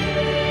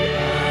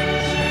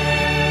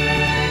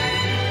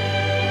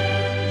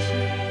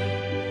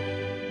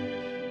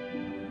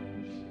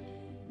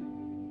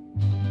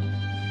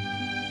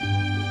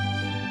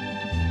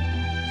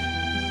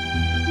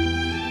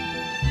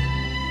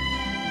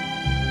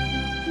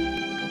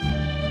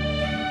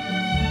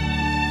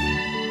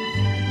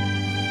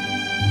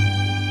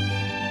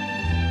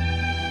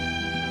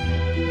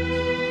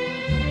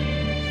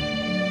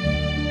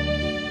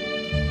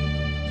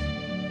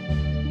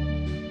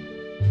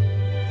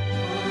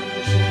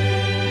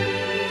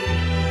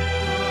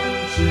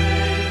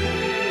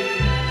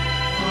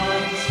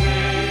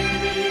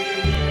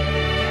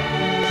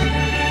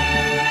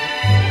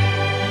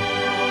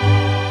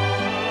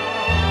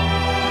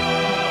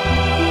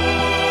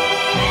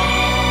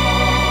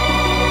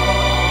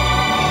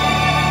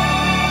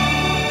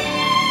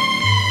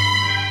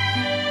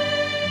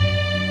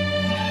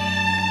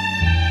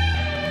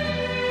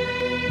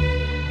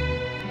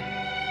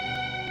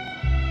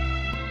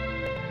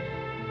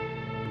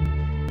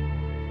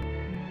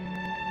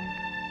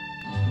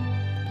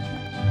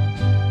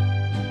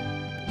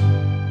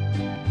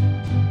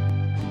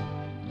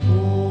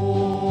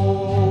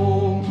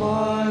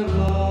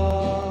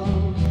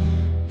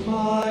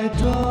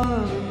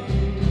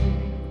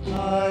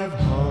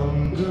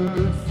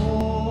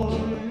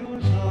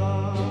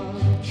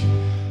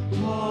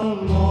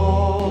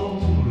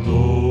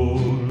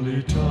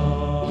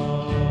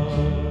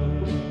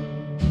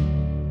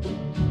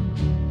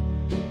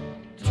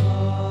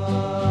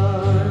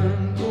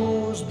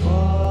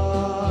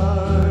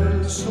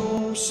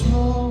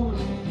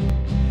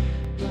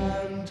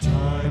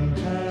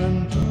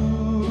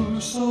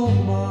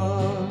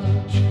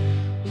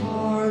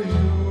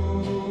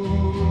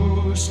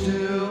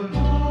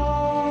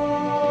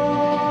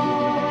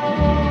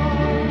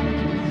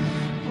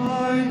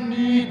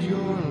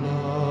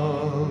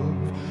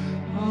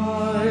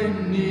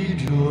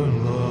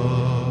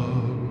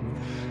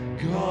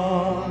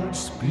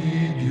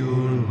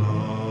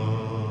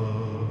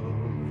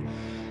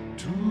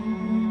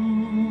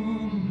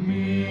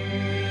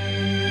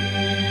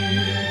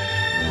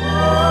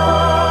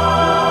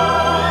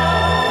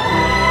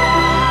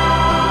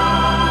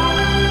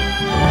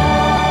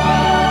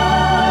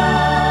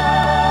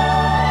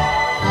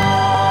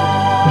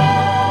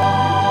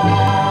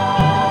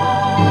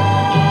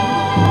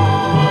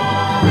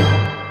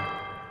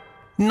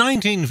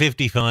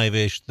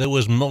 1955-ish, there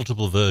was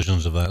multiple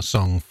versions of that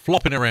song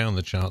flopping around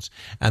the charts,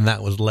 and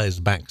that was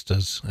Les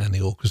Baxter's and the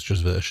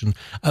orchestra's version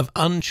of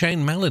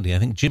Unchained Melody. I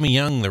think Jimmy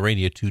Young, the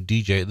Radio 2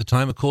 DJ at the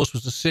time, of course,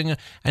 was the singer,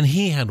 and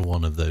he had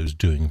one of those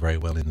doing very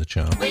well in the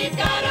chart. We've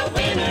got a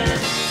winner.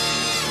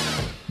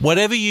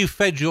 Whatever you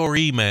fed your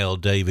email,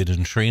 David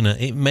and Trina,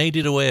 it made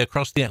it away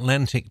across the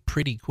Atlantic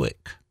pretty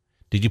quick.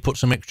 Did you put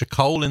some extra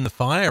coal in the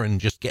fire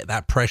and just get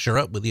that pressure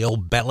up with the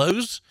old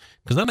bellows?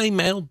 Because that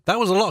email, that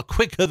was a lot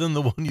quicker than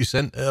the one you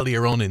sent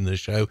earlier on in the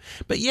show.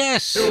 But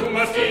yes. You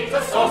must eat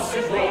the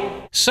sausage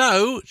roll.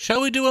 So,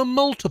 shall we do a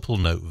multiple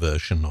note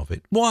version of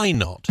it? Why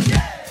not?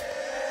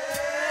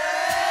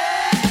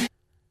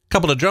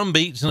 Couple of drum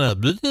beats and a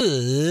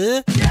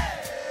blah.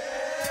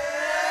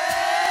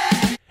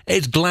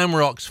 It's glam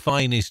rock's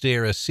finest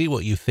era. See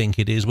what you think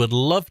it is. Would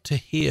love to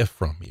hear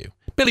from you.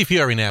 Billy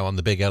Fury now on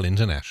the Big L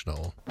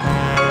International.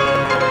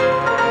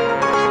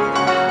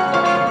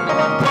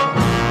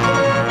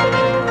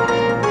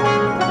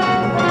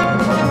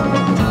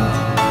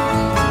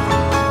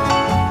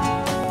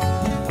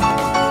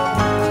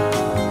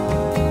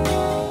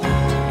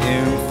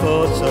 In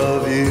thoughts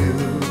of you,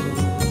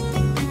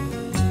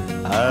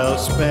 I'll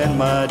spend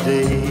my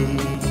days.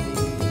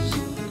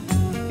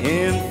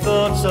 In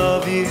thoughts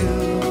of you,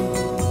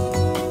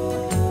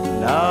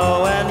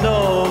 now and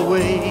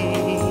always.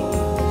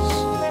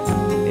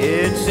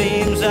 It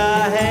seems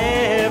I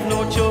have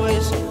no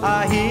choice.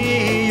 I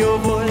hear your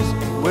voice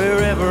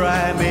wherever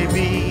I may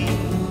be,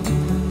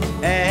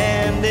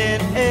 and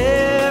in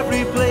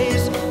every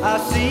place I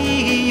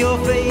see your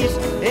face.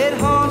 It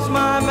haunts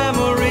my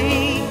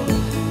memory.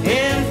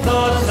 In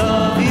thoughts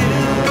of you,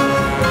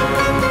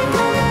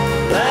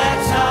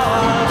 that's how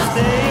I'll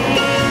stay.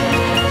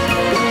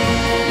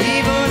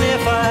 Even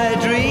if I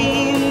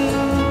dream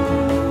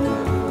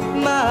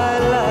my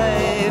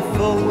life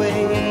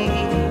away,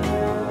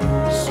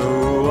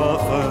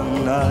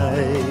 I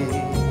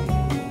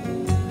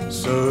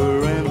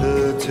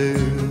surrender to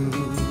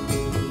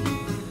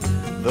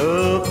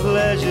the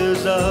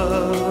pleasures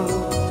of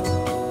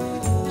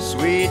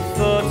sweet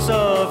thoughts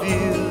of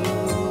you.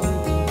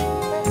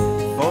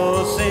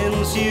 For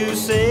since you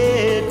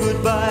said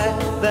goodbye,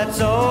 that's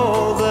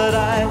all that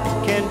I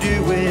can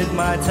do with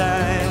my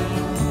time.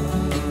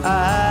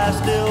 I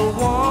still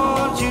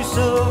want you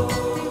so,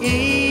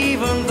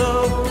 even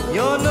though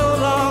you're no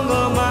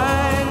longer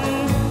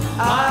mine.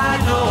 I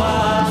know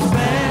I'll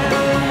spend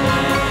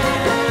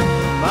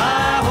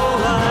my whole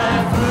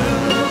life through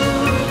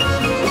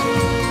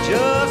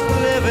just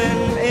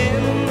living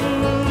in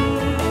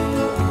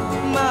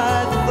my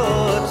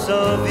thoughts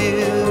of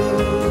you.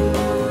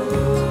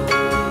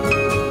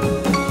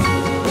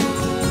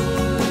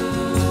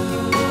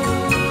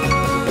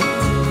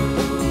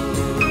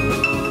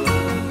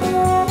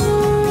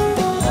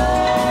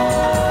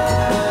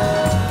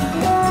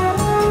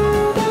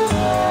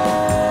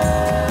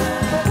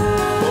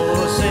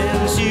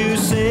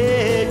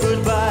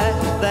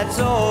 That's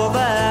all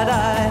that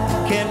I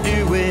can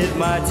do with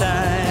my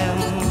time.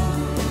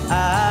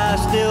 I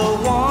still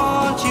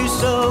want you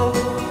so,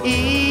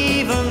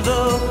 even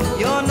though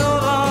you're no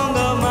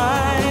longer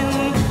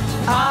mine.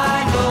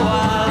 I know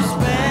I'll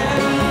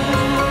spend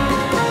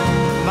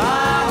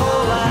my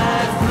whole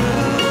life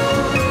through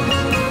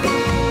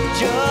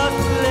just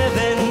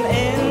living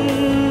in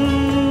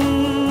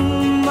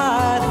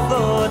my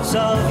thoughts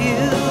of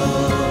you.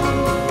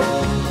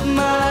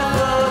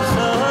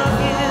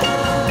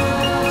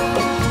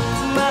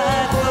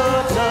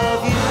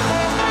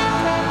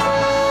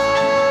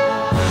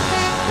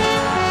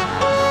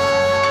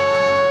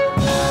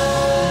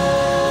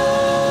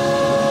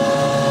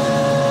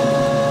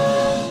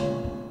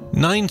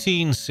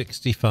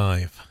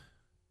 "1965,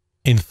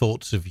 In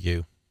Thoughts of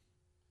You."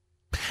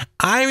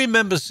 I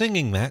remember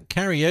singing that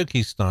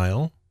karaoke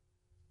style.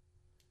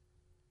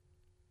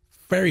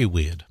 Very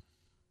weird.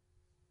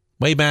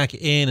 Way back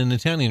in an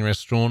Italian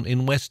restaurant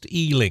in West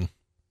Ealing.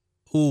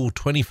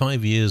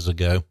 25 years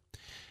ago.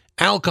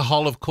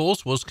 Alcohol, of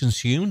course, was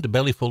consumed. A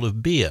belly full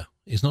of beer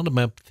is not a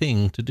bad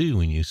thing to do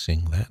when you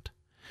sing that.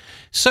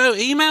 So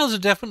emails are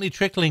definitely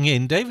trickling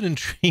in. David and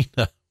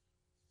Trina.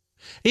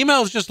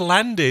 Emails just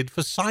landed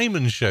for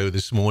Simon's show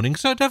this morning,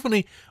 so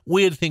definitely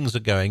weird things are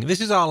going. This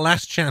is our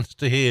last chance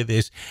to hear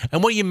this,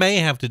 and what you may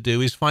have to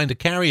do is find a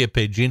carrier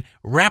pigeon,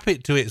 wrap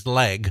it to its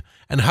leg,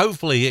 and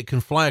hopefully it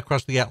can fly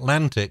across the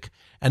Atlantic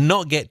and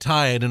not get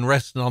tired and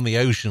resting on the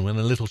ocean when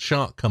a little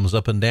shark comes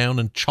up and down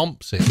and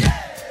chomps it.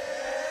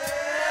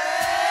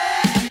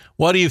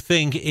 What do you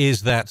think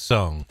is that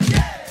song?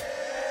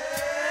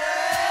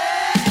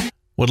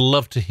 Would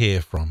love to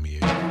hear from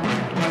you.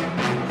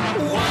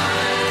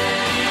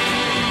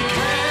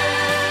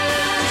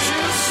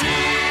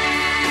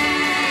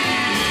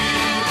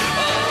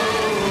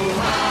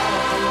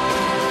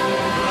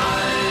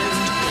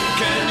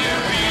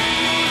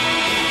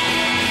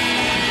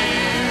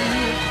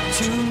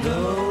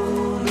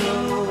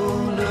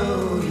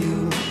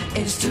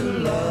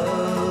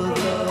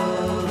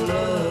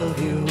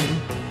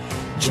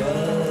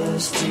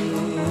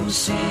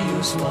 See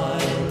you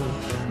smile,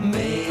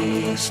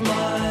 makes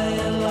my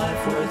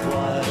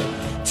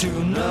To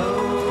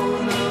know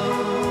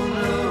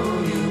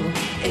you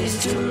is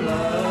to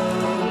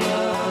love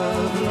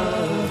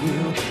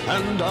you.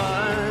 And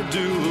I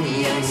do.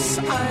 Yes,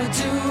 I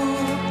do.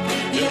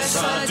 Yes,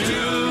 I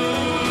do.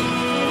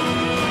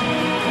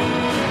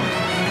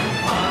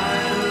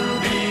 I'll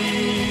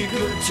be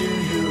good to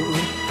you,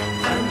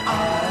 and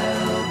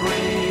I'll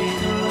bring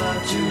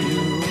love to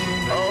you.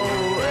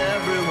 Oh,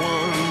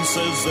 everyone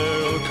says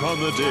there'll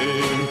come a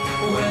day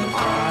when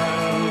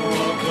I'll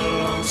walk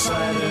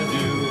alongside of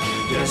you.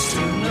 Yes, to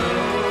know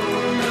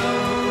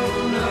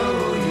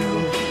you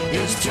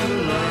is to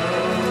love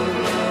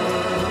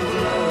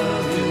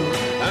you.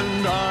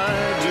 And I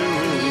do.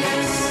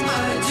 Yes, I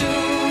do.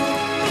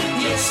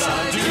 Yes, I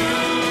do.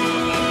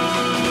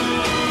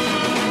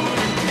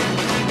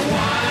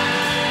 Why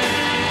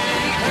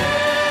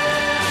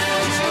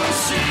can't you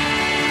see?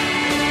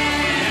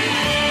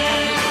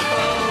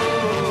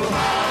 Oh,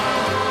 how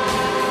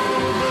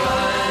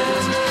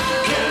blind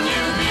can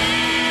you be?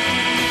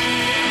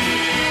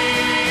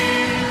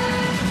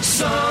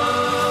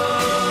 Someday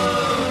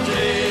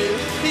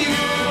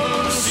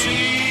you'll see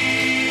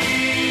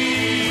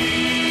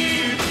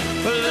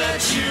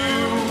that you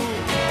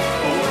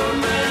were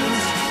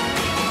meant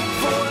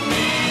for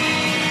me.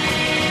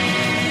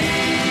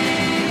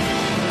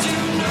 To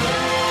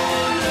know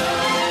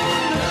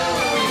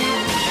you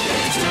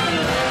is to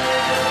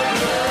love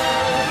you.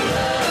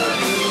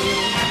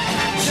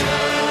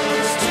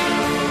 Just to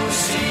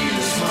see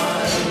you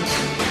smile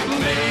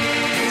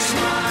makes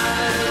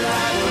my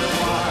life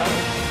worthwhile.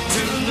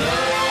 To know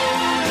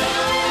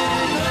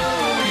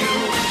you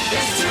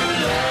is to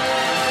love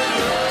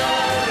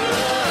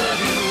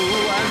you.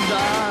 And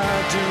I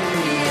do.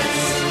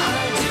 Yes, I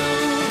do.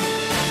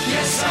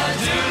 Yes, I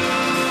do.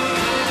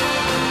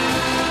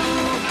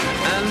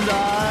 And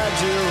I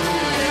do.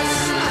 Yes,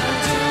 I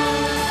do.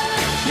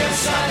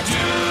 Yes, I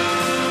do.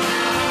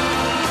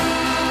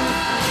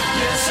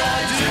 Yes, I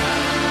do.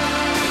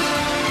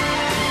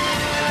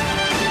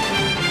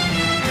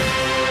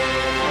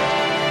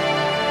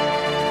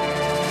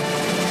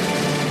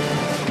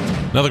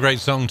 Another great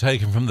song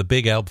taken from the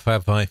Big Alp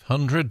Fab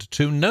 500.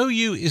 To Know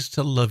You is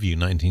to Love You,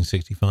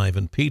 1965.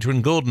 And Peter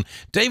and Gordon,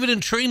 David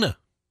and Trina.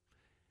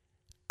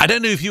 I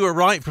don't know if you were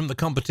right from the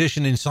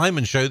competition in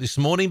Simon's show this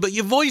morning, but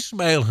your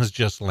voicemail has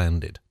just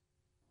landed.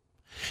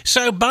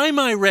 So by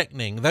my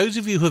reckoning, those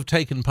of you who have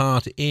taken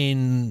part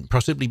in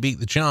Possibly Beat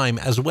the Chime,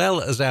 as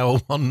well as our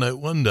One Note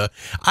Wonder,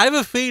 I have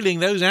a feeling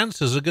those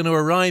answers are going to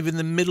arrive in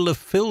the middle of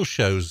Phil's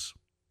shows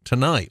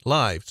tonight,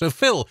 live. So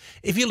Phil,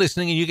 if you're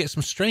listening and you get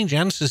some strange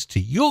answers to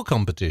your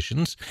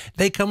competitions,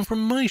 they come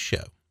from my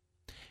show.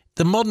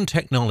 The modern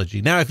technology.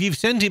 Now, if you've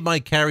sent it by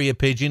carrier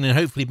pigeon, and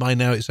hopefully by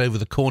now it's over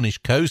the Cornish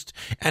coast,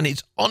 and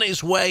it's on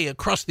its way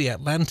across the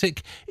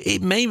Atlantic,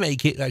 it may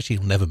make it, actually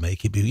it'll never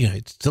make it, but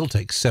it still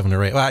takes 7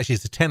 or 8, well actually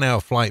it's a 10-hour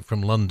flight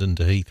from London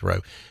to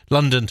Heathrow.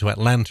 London to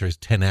Atlanta is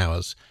 10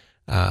 hours.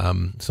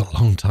 It's a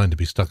long time to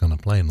be stuck on a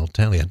plane, I'll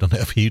tell you. I've done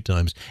it a few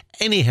times.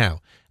 Anyhow,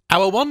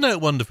 our One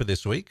Note Wonder for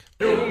this week.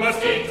 You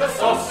must eat the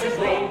sausage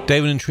roll.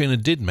 David and Trina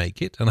did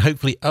make it, and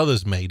hopefully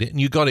others made it,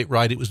 and you got it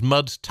right. It was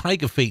Mud's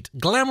Tiger Feet,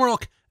 glam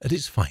rock at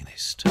its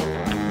finest. Big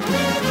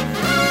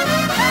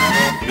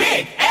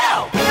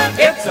L,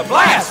 it's a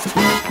blast.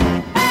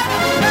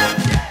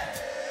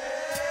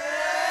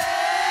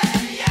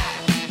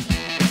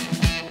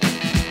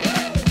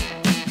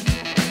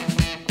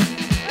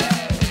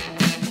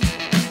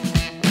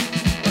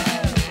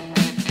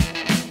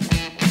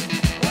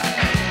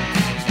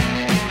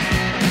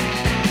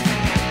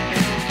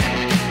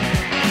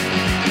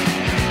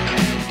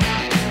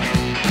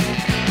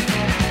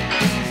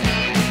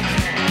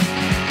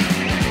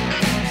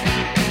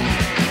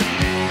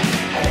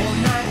 All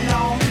night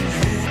long,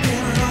 you've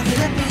been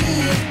looking at me.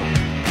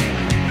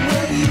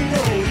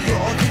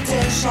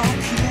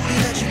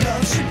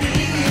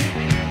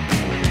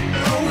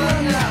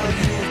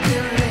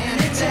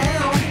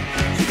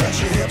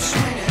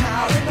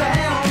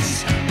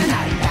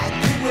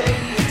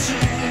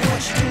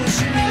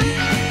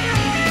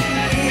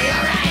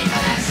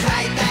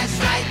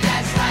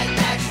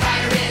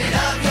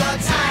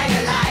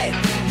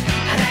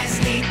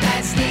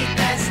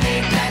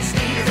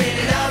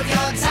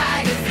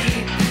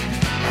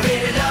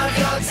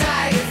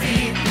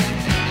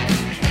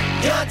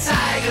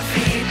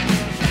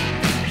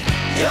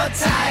 Your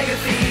tiger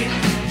feet.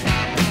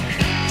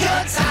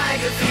 Your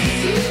tiger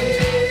feet.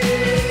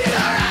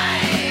 All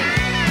right.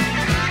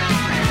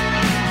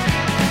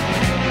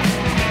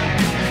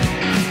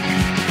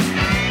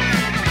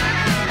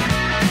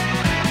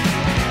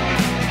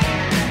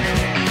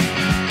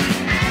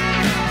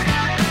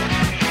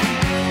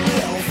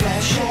 Well,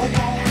 flash your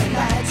warning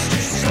lights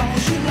just as long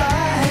as you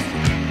like.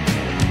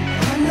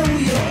 I know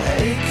you're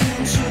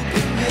aching to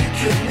be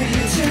making me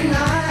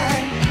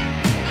tonight.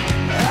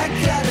 I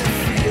got a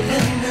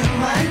feeling in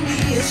my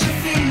knees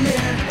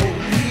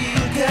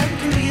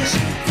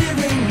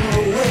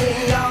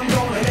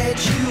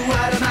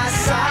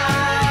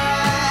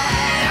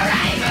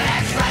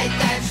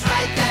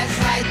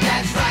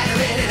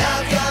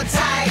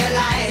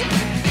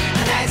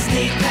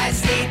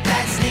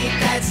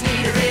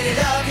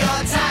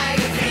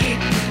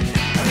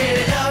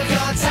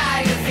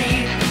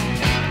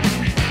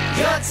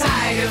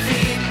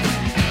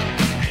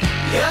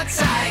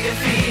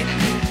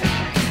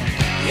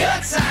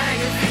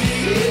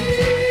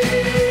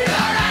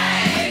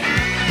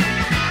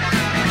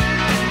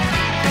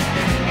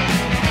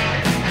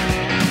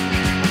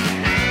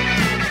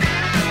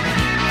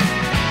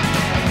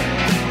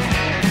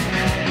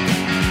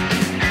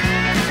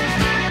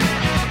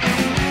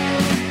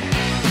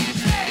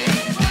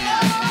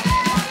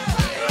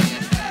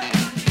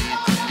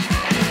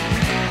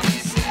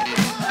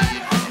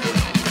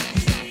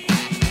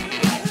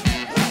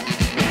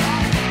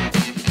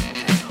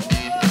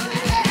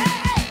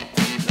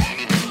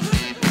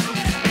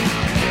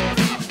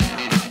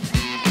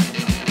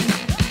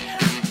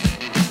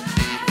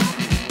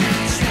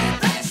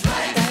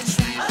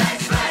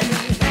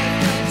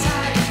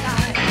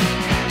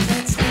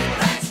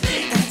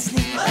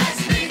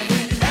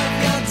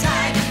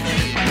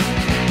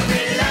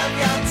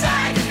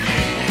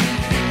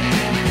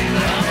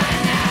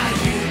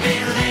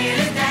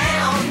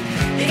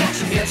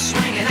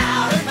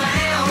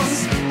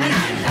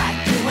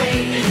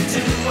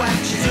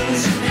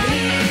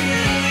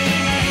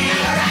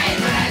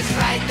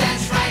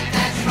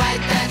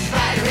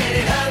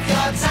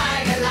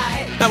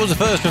was the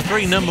first of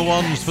 3 number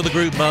ones for the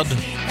group Mud.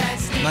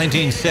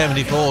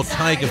 1974,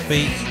 Tiger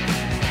Feet.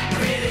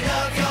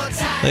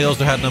 They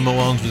also had number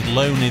ones with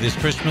Lonely This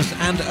Christmas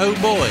and Oh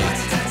Boy.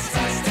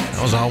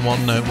 That was our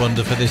one-note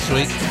wonder for this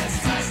week.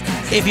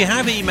 If you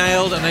have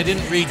emailed and I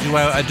didn't read you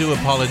out, I do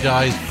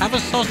apologise. Have a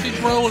sausage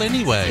roll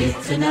anyway.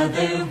 It's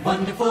another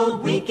wonderful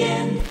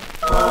weekend.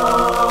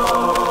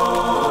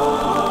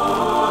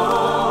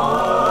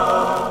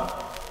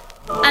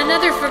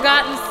 Another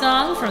forgotten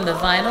song from the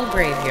vinyl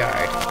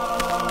graveyard.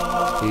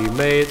 He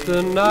made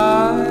the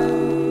night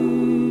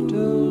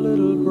a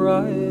little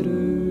brighter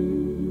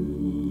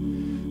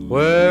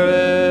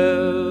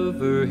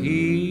wherever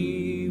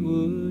he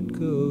would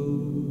go.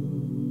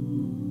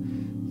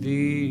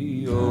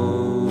 The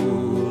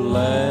old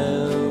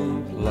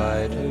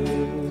lamplighter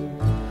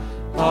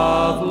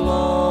of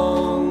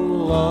long,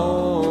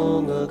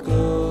 long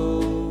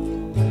ago.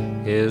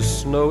 His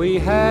snowy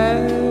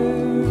hair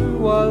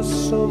was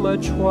so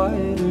much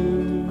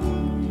whiter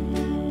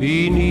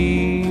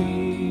beneath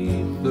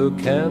the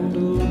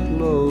candle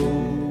glow.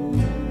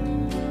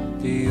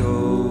 The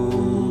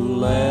old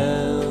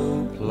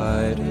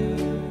lamplighter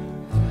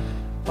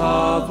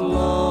of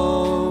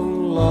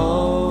long,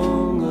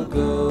 long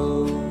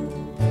ago.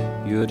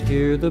 You'd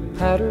hear the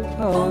patter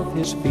of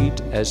his feet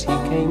as he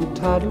came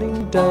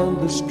toddling down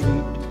the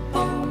street.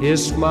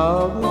 His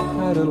smile would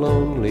hide a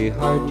lonely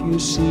heart, you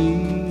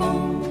see.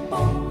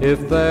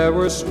 If there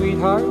were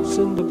sweethearts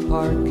in the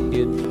park,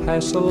 he'd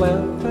pass a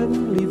lamp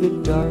and leave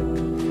it dark,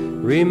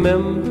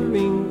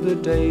 remembering the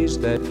days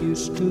that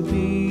used to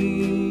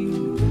be.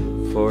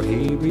 For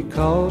he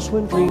recalls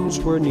when dreams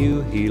were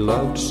new, he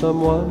loved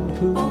someone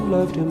who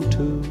loved him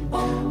too,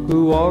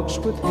 who walks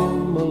with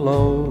him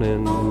alone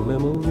in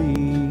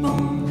memory.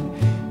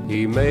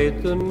 He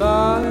made the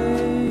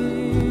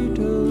night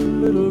a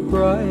little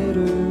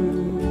brighter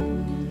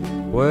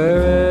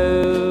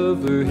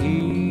wherever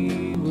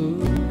he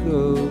would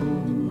go.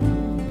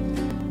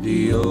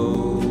 The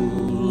old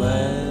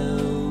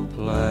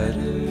lamplighter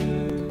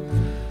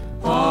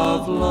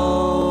of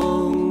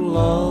long,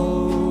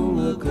 long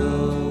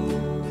ago.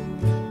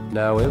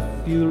 Now if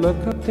you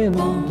look up in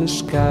the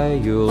sky,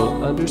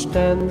 you'll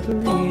understand the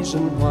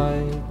reason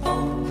why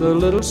the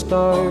little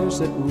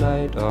stars at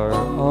night are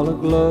all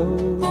aglow.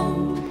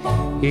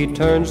 He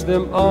turns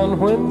them on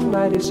when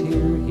night is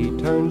here, he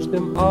turns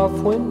them off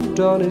when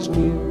dawn is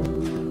near.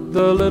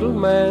 The little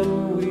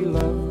man we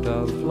loved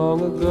of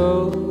long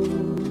ago,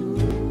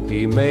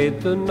 he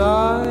made the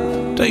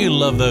night. Don't you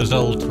love those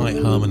old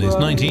tight harmonies?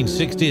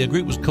 1960, a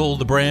group was called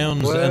The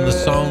Browns and the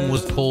song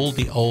was called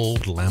The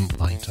Old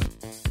Lamplighter.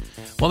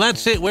 Well,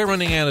 that's it. We're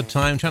running out of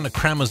time, trying to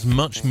cram as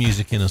much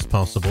music in as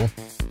possible.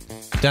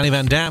 Danny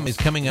Van Dam is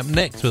coming up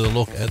next with a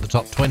look at the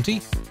top 20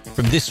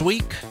 from this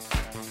week.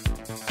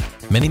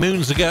 Many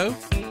moons ago.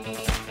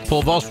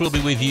 Paul Voss will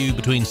be with you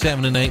between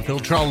 7 and 8. Phil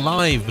Troll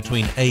live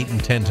between 8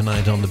 and 10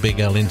 tonight on the Big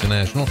L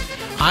International.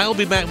 I'll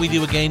be back with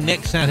you again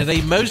next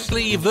Saturday,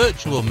 mostly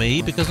virtual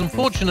me, because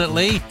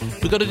unfortunately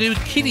we've got to do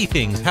kiddie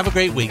things. Have a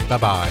great week.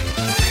 Bye-bye.